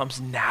that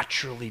comes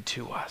naturally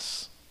to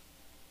us.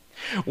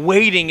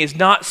 Waiting is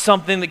not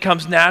something that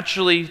comes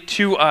naturally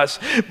to us,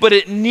 but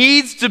it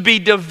needs to be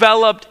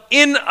developed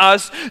in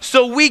us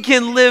so we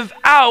can live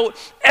out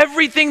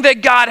everything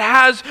that God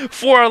has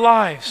for our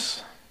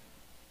lives.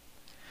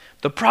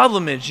 The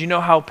problem is, you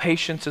know how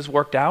patience is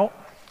worked out?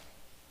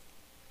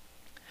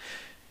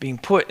 Being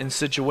put in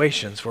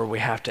situations where we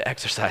have to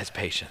exercise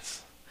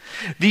patience.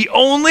 The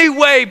only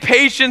way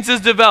patience is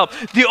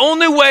developed, the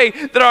only way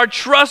that our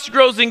trust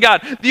grows in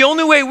God, the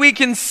only way we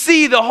can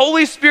see the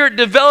Holy Spirit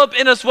develop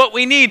in us what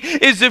we need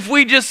is if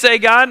we just say,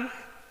 God,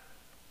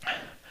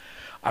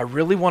 I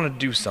really want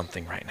to do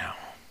something right now.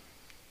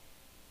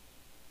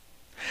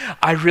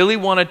 I really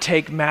want to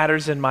take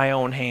matters in my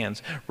own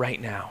hands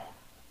right now.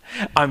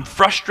 I'm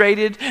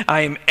frustrated,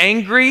 I am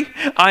angry,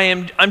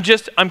 I'm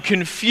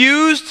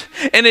confused,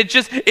 and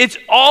it's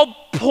all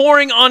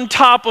pouring on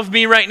top of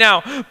me right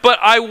now. But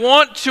I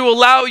want to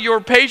allow your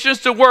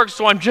patience to work,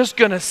 so I'm just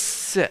going to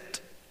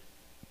sit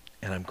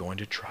and I'm going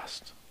to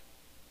trust.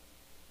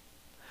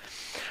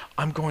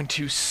 I'm going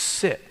to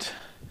sit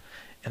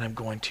and I'm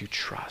going to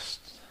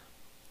trust.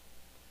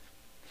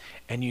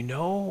 And you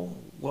know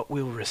what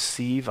we'll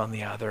receive on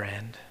the other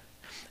end?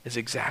 Is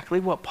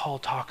exactly what Paul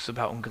talks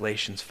about in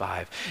Galatians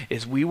 5,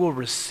 is we will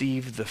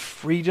receive the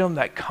freedom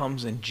that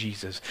comes in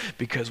Jesus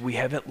because we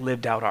haven't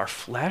lived out our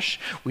flesh,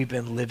 we've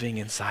been living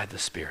inside the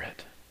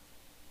Spirit.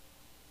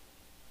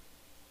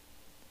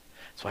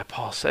 That's why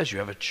Paul says you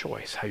have a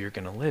choice how you're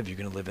going to live. You're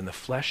going to live in the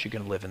flesh, you're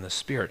going to live in the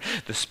Spirit.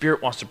 The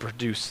Spirit wants to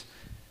produce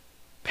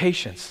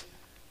patience.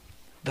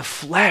 The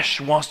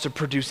flesh wants to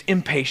produce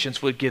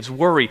impatience, which gives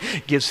worry,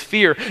 gives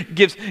fear,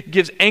 gives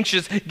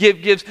anxious,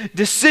 gives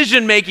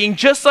decision making,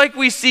 just like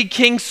we see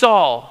King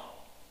Saul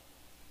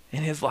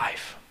in his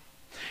life.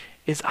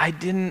 I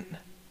didn't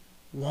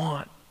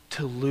want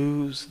to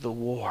lose the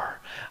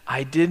war.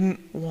 I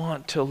didn't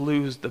want to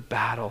lose the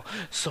battle,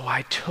 so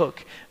I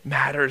took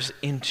matters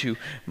into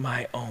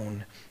my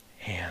own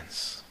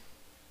hands.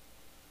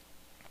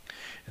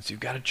 And so you've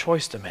got a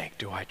choice to make.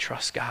 Do I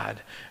trust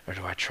God or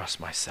do I trust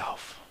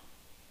myself?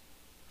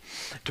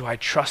 Do I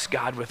trust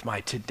God with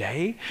my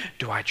today?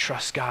 Do I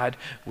trust God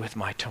with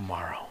my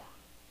tomorrow?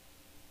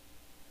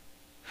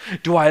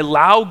 Do I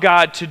allow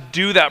God to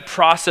do that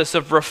process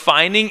of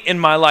refining in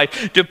my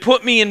life, to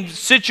put me in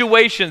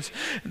situations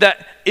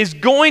that is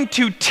going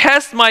to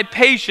test my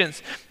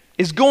patience,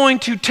 is going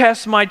to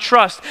test my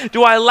trust?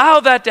 Do I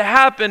allow that to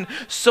happen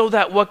so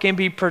that what can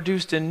be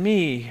produced in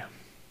me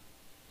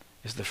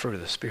is the fruit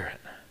of the Spirit?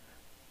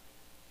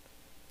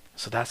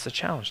 So that's the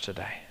challenge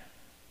today.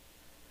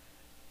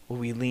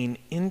 We lean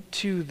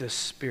into the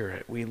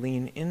Spirit. We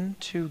lean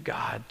into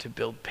God to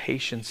build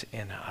patience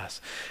in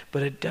us.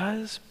 But it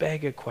does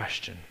beg a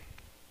question.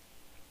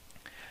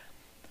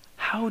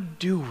 How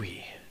do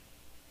we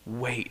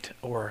wait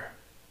or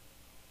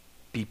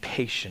be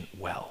patient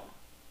well?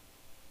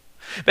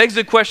 Begs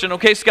the question,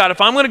 okay, Scott, if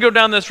I'm going to go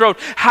down this road,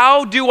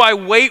 how do I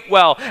wait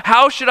well?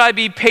 How should I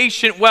be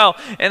patient well?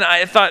 And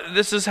I thought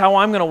this is how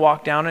I'm going to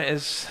walk down it,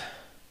 is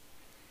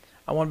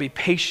I want to be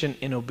patient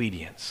in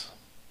obedience.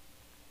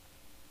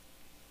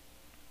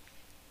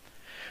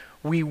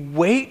 We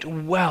wait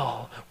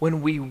well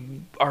when we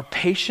are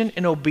patient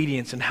in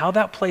obedience. And how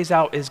that plays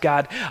out is,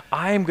 God,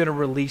 I am going to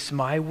release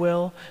my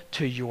will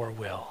to your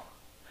will.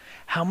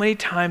 How many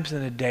times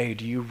in a day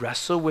do you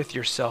wrestle with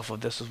yourself of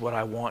this is what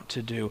I want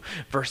to do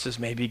versus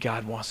maybe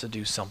God wants to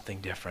do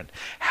something different?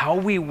 How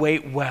we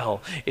wait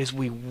well is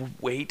we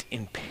wait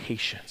in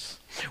patience.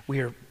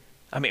 Wait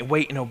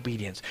in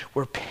obedience.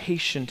 We're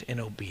patient in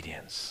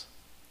obedience.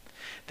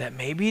 That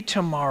maybe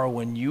tomorrow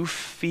when you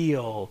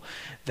feel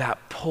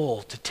that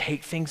pull to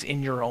take things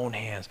in your own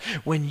hands,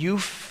 when you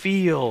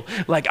feel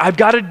like I've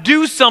got to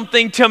do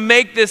something to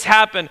make this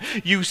happen,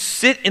 you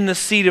sit in the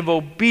seat of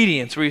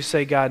obedience where you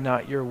say, God,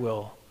 not your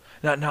will,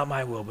 Not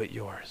my will, but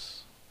yours.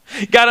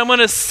 God, I'm going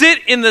to sit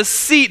in the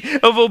seat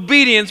of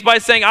obedience by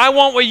saying, I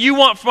want what you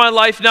want for my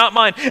life, not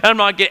mine. And I'm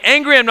not going to get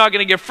angry. I'm not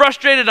going to get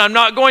frustrated. I'm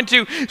not going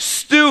to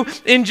stew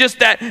in just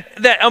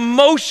that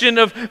emotion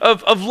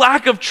of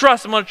lack of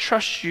trust. I'm going to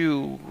trust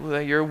you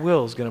that your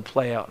will is going to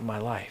play out in my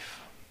life.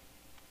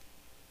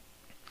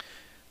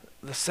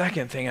 The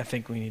second thing I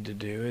think we need to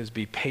do is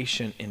be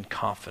patient in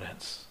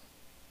confidence.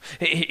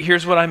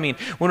 Here's what I mean.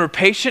 When we're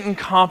patient in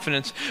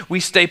confidence, we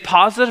stay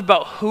positive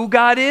about who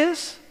God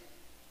is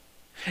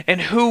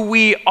and who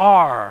we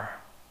are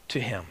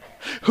to him,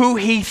 who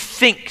he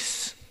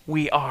thinks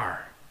we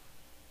are,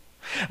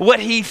 what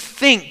he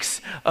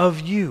thinks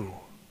of you.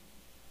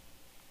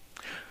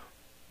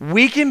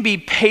 We can be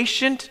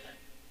patient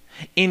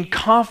in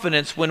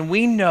confidence when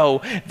we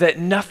know that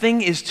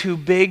nothing is too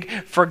big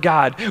for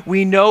God.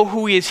 We know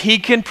who he is. He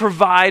can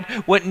provide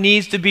what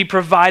needs to be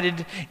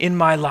provided in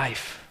my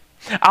life.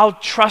 I'll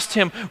trust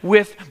him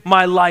with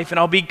my life, and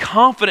I'll be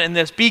confident in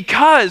this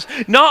because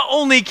not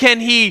only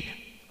can he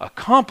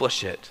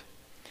accomplish it,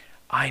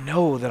 I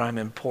know that I'm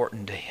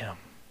important to him.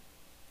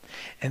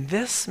 And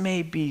this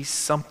may be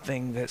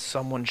something that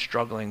someone's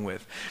struggling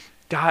with.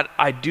 God,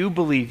 I do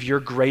believe you're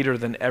greater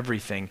than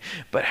everything,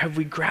 but have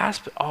we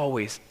grasped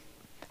always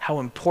how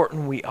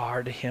important we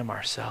are to him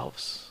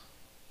ourselves?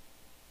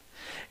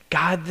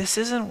 God, this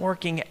isn't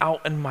working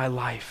out in my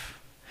life.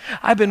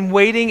 I've been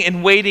waiting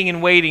and waiting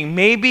and waiting.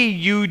 Maybe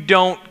you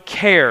don't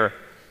care.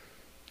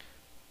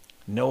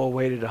 Noah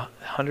waited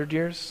 100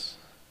 years.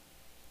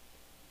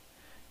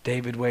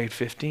 David waited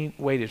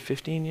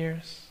 15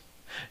 years.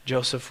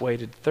 Joseph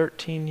waited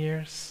 13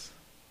 years.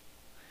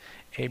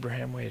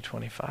 Abraham waited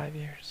 25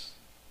 years.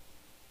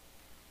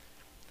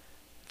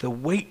 The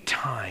wait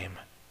time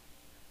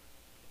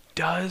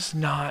does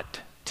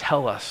not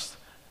tell us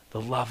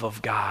the love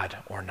of God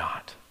or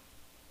not.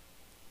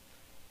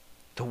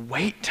 The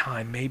wait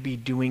time may be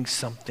doing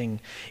something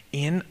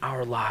in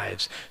our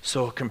lives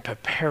so it can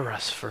prepare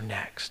us for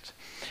next.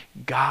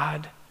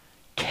 God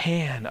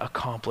can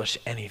accomplish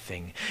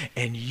anything,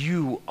 and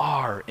you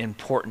are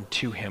important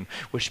to him,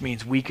 which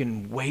means we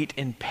can wait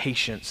in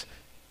patience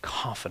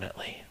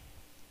confidently.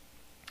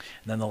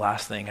 And then the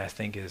last thing I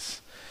think is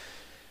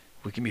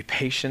we can be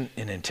patient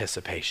in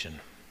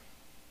anticipation.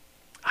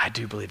 I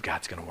do believe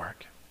God's going to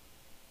work.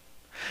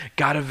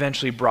 God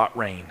eventually brought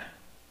rain.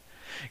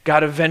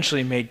 God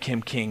eventually made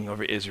him king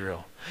over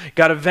Israel.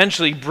 God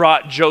eventually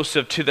brought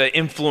Joseph to the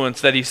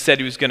influence that he said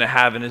he was going to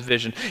have in his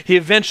vision. He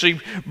eventually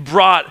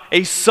brought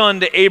a son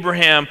to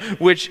Abraham,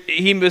 which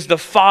he was the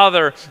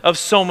father of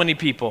so many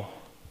people.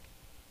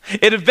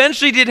 It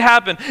eventually did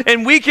happen,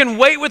 and we can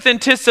wait with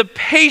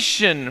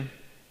anticipation,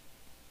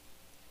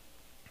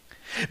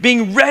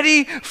 being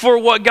ready for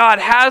what God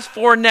has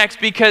for next,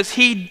 because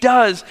he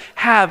does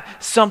have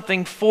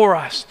something for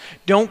us.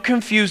 Don't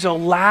confuse a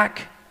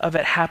lack of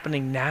it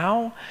happening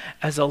now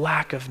as a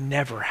lack of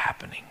never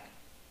happening.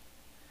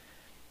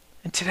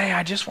 And today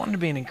I just wanted to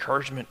be an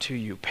encouragement to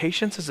you.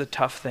 Patience is a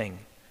tough thing.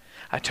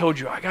 I told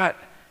you I got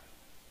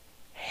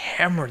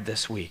hammered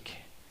this week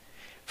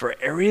for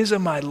areas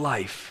of my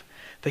life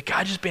that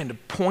God just began to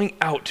point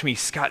out to me,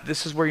 Scott,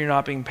 this is where you're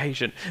not being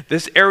patient.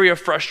 This area of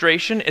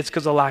frustration, it's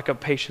because of lack of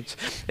patience.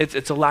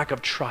 It's a lack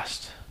of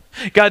trust.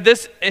 God,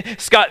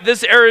 Scott,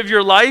 this area of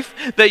your life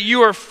that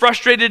you are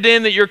frustrated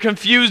in, that you're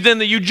confused in,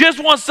 that you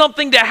just want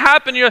something to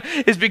happen,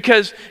 is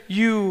because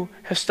you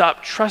have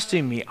stopped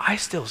trusting me. I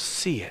still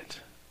see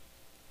it.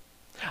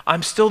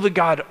 I'm still the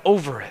God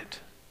over it.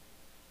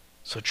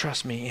 So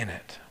trust me in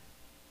it.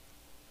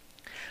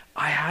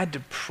 I had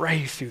to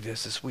pray through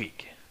this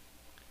week.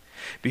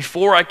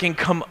 Before I can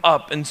come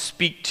up and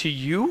speak to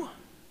you,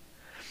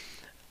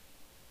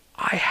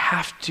 I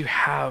have to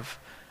have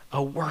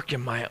a work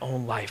in my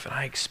own life, and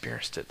I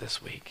experienced it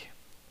this week.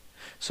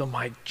 So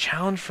my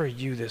challenge for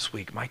you this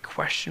week, my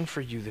question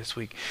for you this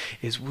week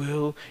is,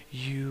 will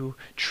you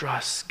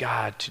trust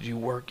God to do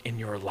work in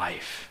your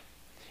life,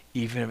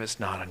 even if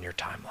it's not on your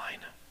timeline?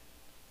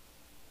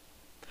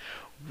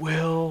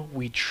 Will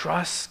we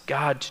trust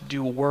God to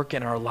do work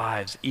in our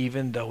lives,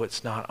 even though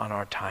it's not on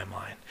our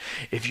timeline?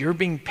 If you're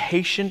being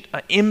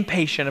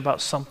impatient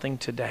about something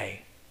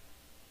today,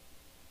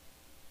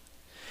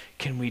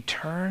 can we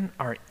turn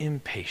our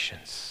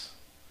impatience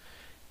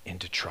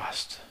into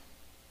trust?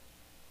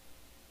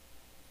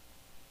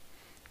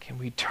 Can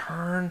we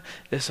turn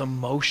this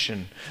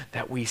emotion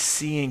that we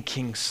see in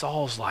King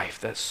Saul's life,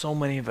 that so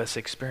many of us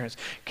experience,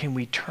 can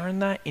we turn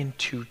that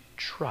into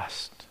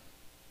trust?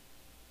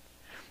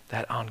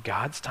 That on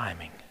God's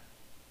timing,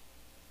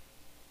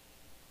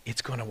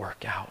 it's going to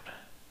work out.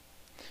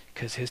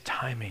 Because his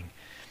timing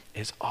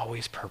is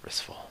always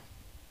purposeful.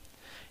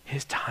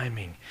 His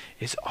timing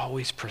is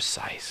always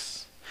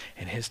precise.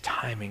 And his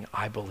timing,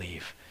 I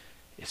believe,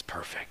 is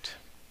perfect.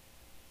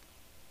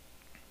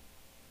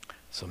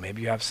 So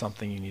maybe you have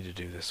something you need to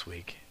do this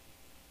week.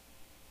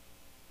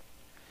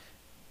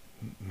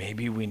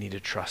 Maybe we need to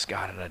trust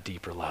God at a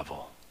deeper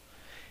level.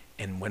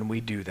 And when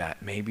we do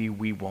that, maybe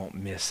we won't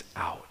miss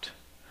out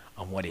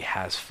on what he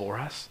has for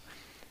us,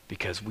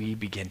 because we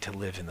begin to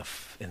live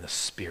in the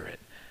Spirit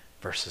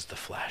versus the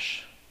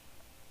flesh.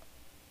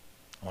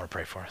 I want to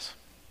pray for us.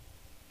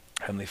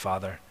 Heavenly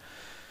Father,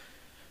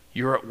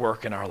 you're at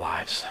work in our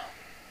lives.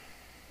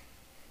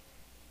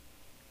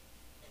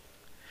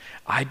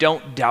 I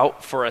don't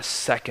doubt for a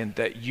second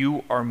that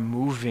you are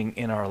moving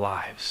in our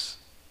lives.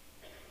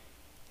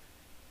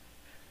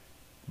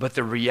 But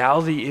the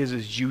reality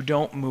is you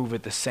don't move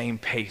at the same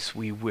pace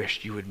we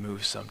wish you would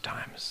move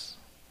sometimes.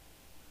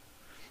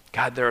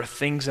 God, there are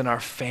things in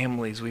our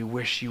families we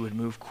wish you would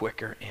move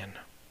quicker in.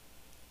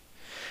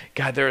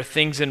 God, there are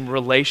things in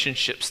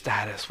relationship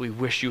status we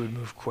wish you would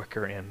move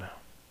quicker in.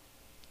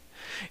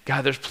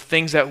 God, there's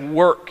things at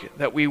work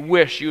that we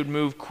wish you would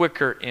move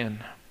quicker in.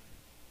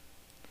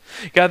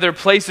 God, there are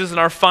places in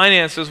our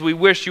finances we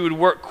wish you would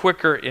work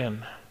quicker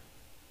in.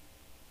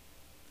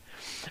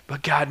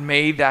 But God,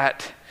 may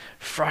that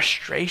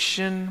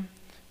frustration,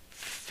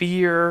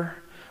 fear,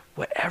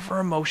 whatever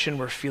emotion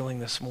we're feeling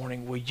this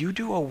morning, will you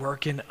do a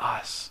work in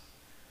us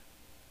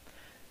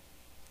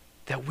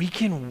that we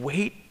can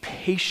wait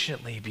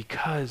patiently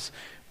because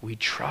we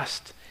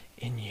trust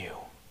in you.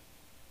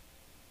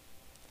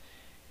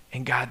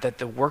 And God, that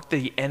the work that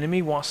the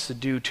enemy wants to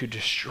do to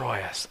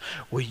destroy us,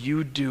 will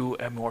you do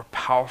a more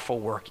powerful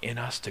work in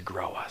us to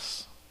grow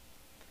us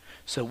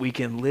so we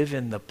can live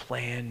in the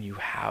plan you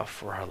have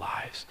for our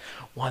lives.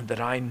 One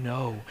that I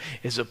know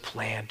is a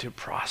plan to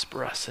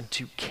prosper us and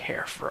to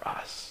care for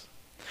us.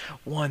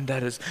 One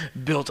that is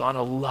built on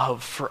a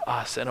love for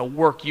us and a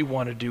work you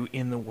want to do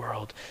in the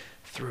world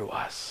through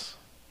us.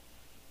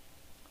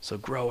 So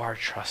grow our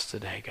trust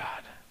today,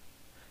 God.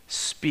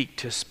 Speak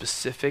to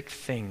specific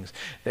things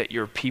that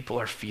your people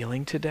are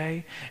feeling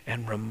today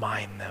and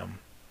remind them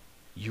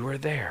you are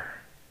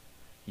there,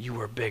 you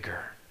are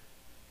bigger,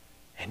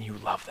 and you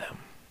love them.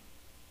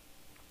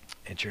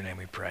 In your name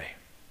we pray.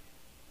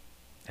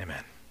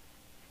 Amen.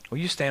 Will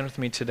you stand with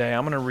me today?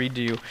 I'm going to read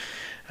to you,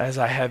 as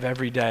I have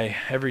every day,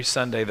 every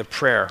Sunday, the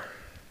prayer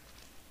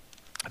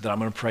that I'm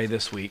going to pray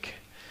this week.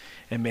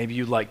 And maybe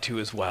you'd like to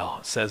as well.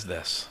 It says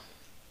this: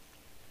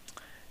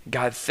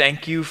 God,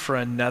 thank you for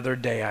another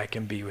day I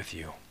can be with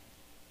you.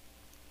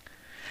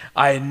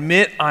 I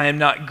admit I am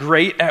not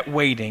great at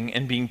waiting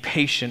and being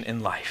patient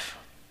in life.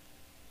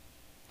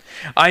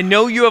 I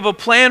know you have a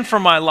plan for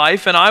my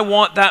life, and I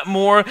want that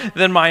more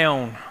than my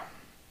own.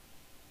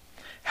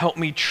 Help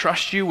me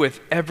trust you with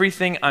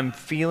everything I'm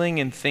feeling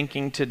and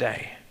thinking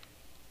today.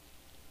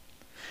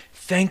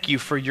 Thank you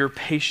for your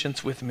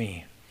patience with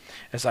me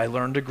as I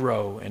learn to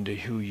grow into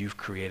who you've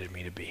created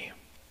me to be.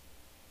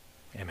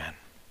 Amen.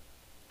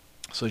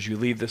 So as you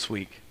leave this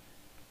week,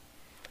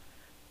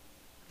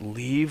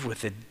 leave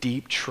with a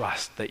deep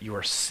trust that you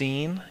are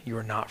seen, you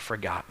are not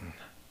forgotten.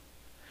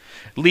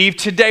 Leave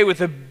today with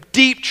a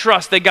deep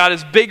trust that God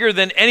is bigger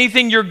than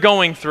anything you're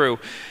going through,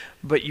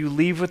 but you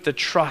leave with the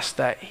trust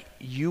that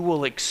you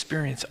will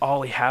experience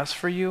all he has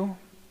for you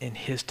in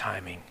his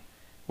timing,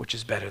 which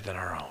is better than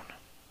our own.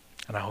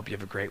 And I hope you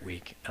have a great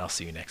week, and I'll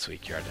see you next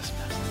week. You are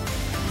dismissed.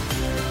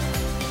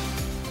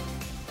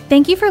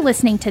 Thank you for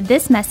listening to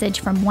this message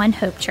from One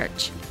Hope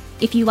Church.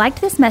 If you liked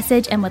this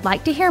message and would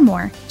like to hear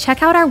more,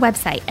 check out our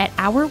website at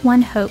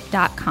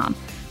ouronehope.com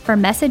for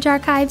message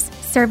archives,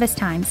 service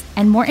times,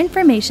 and more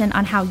information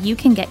on how you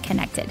can get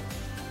connected.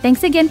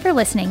 Thanks again for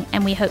listening,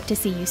 and we hope to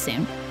see you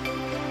soon.